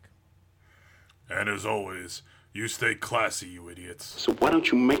soundcloud.com/CharlieBach. And as always, you stay classy, you idiots. So why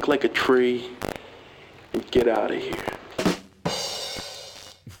don't you make like a tree and get out of here?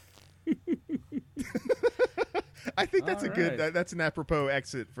 I think that's All a good. right. That's an apropos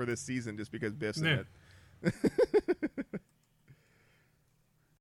exit for this season, just because Biff's in Yeah. it.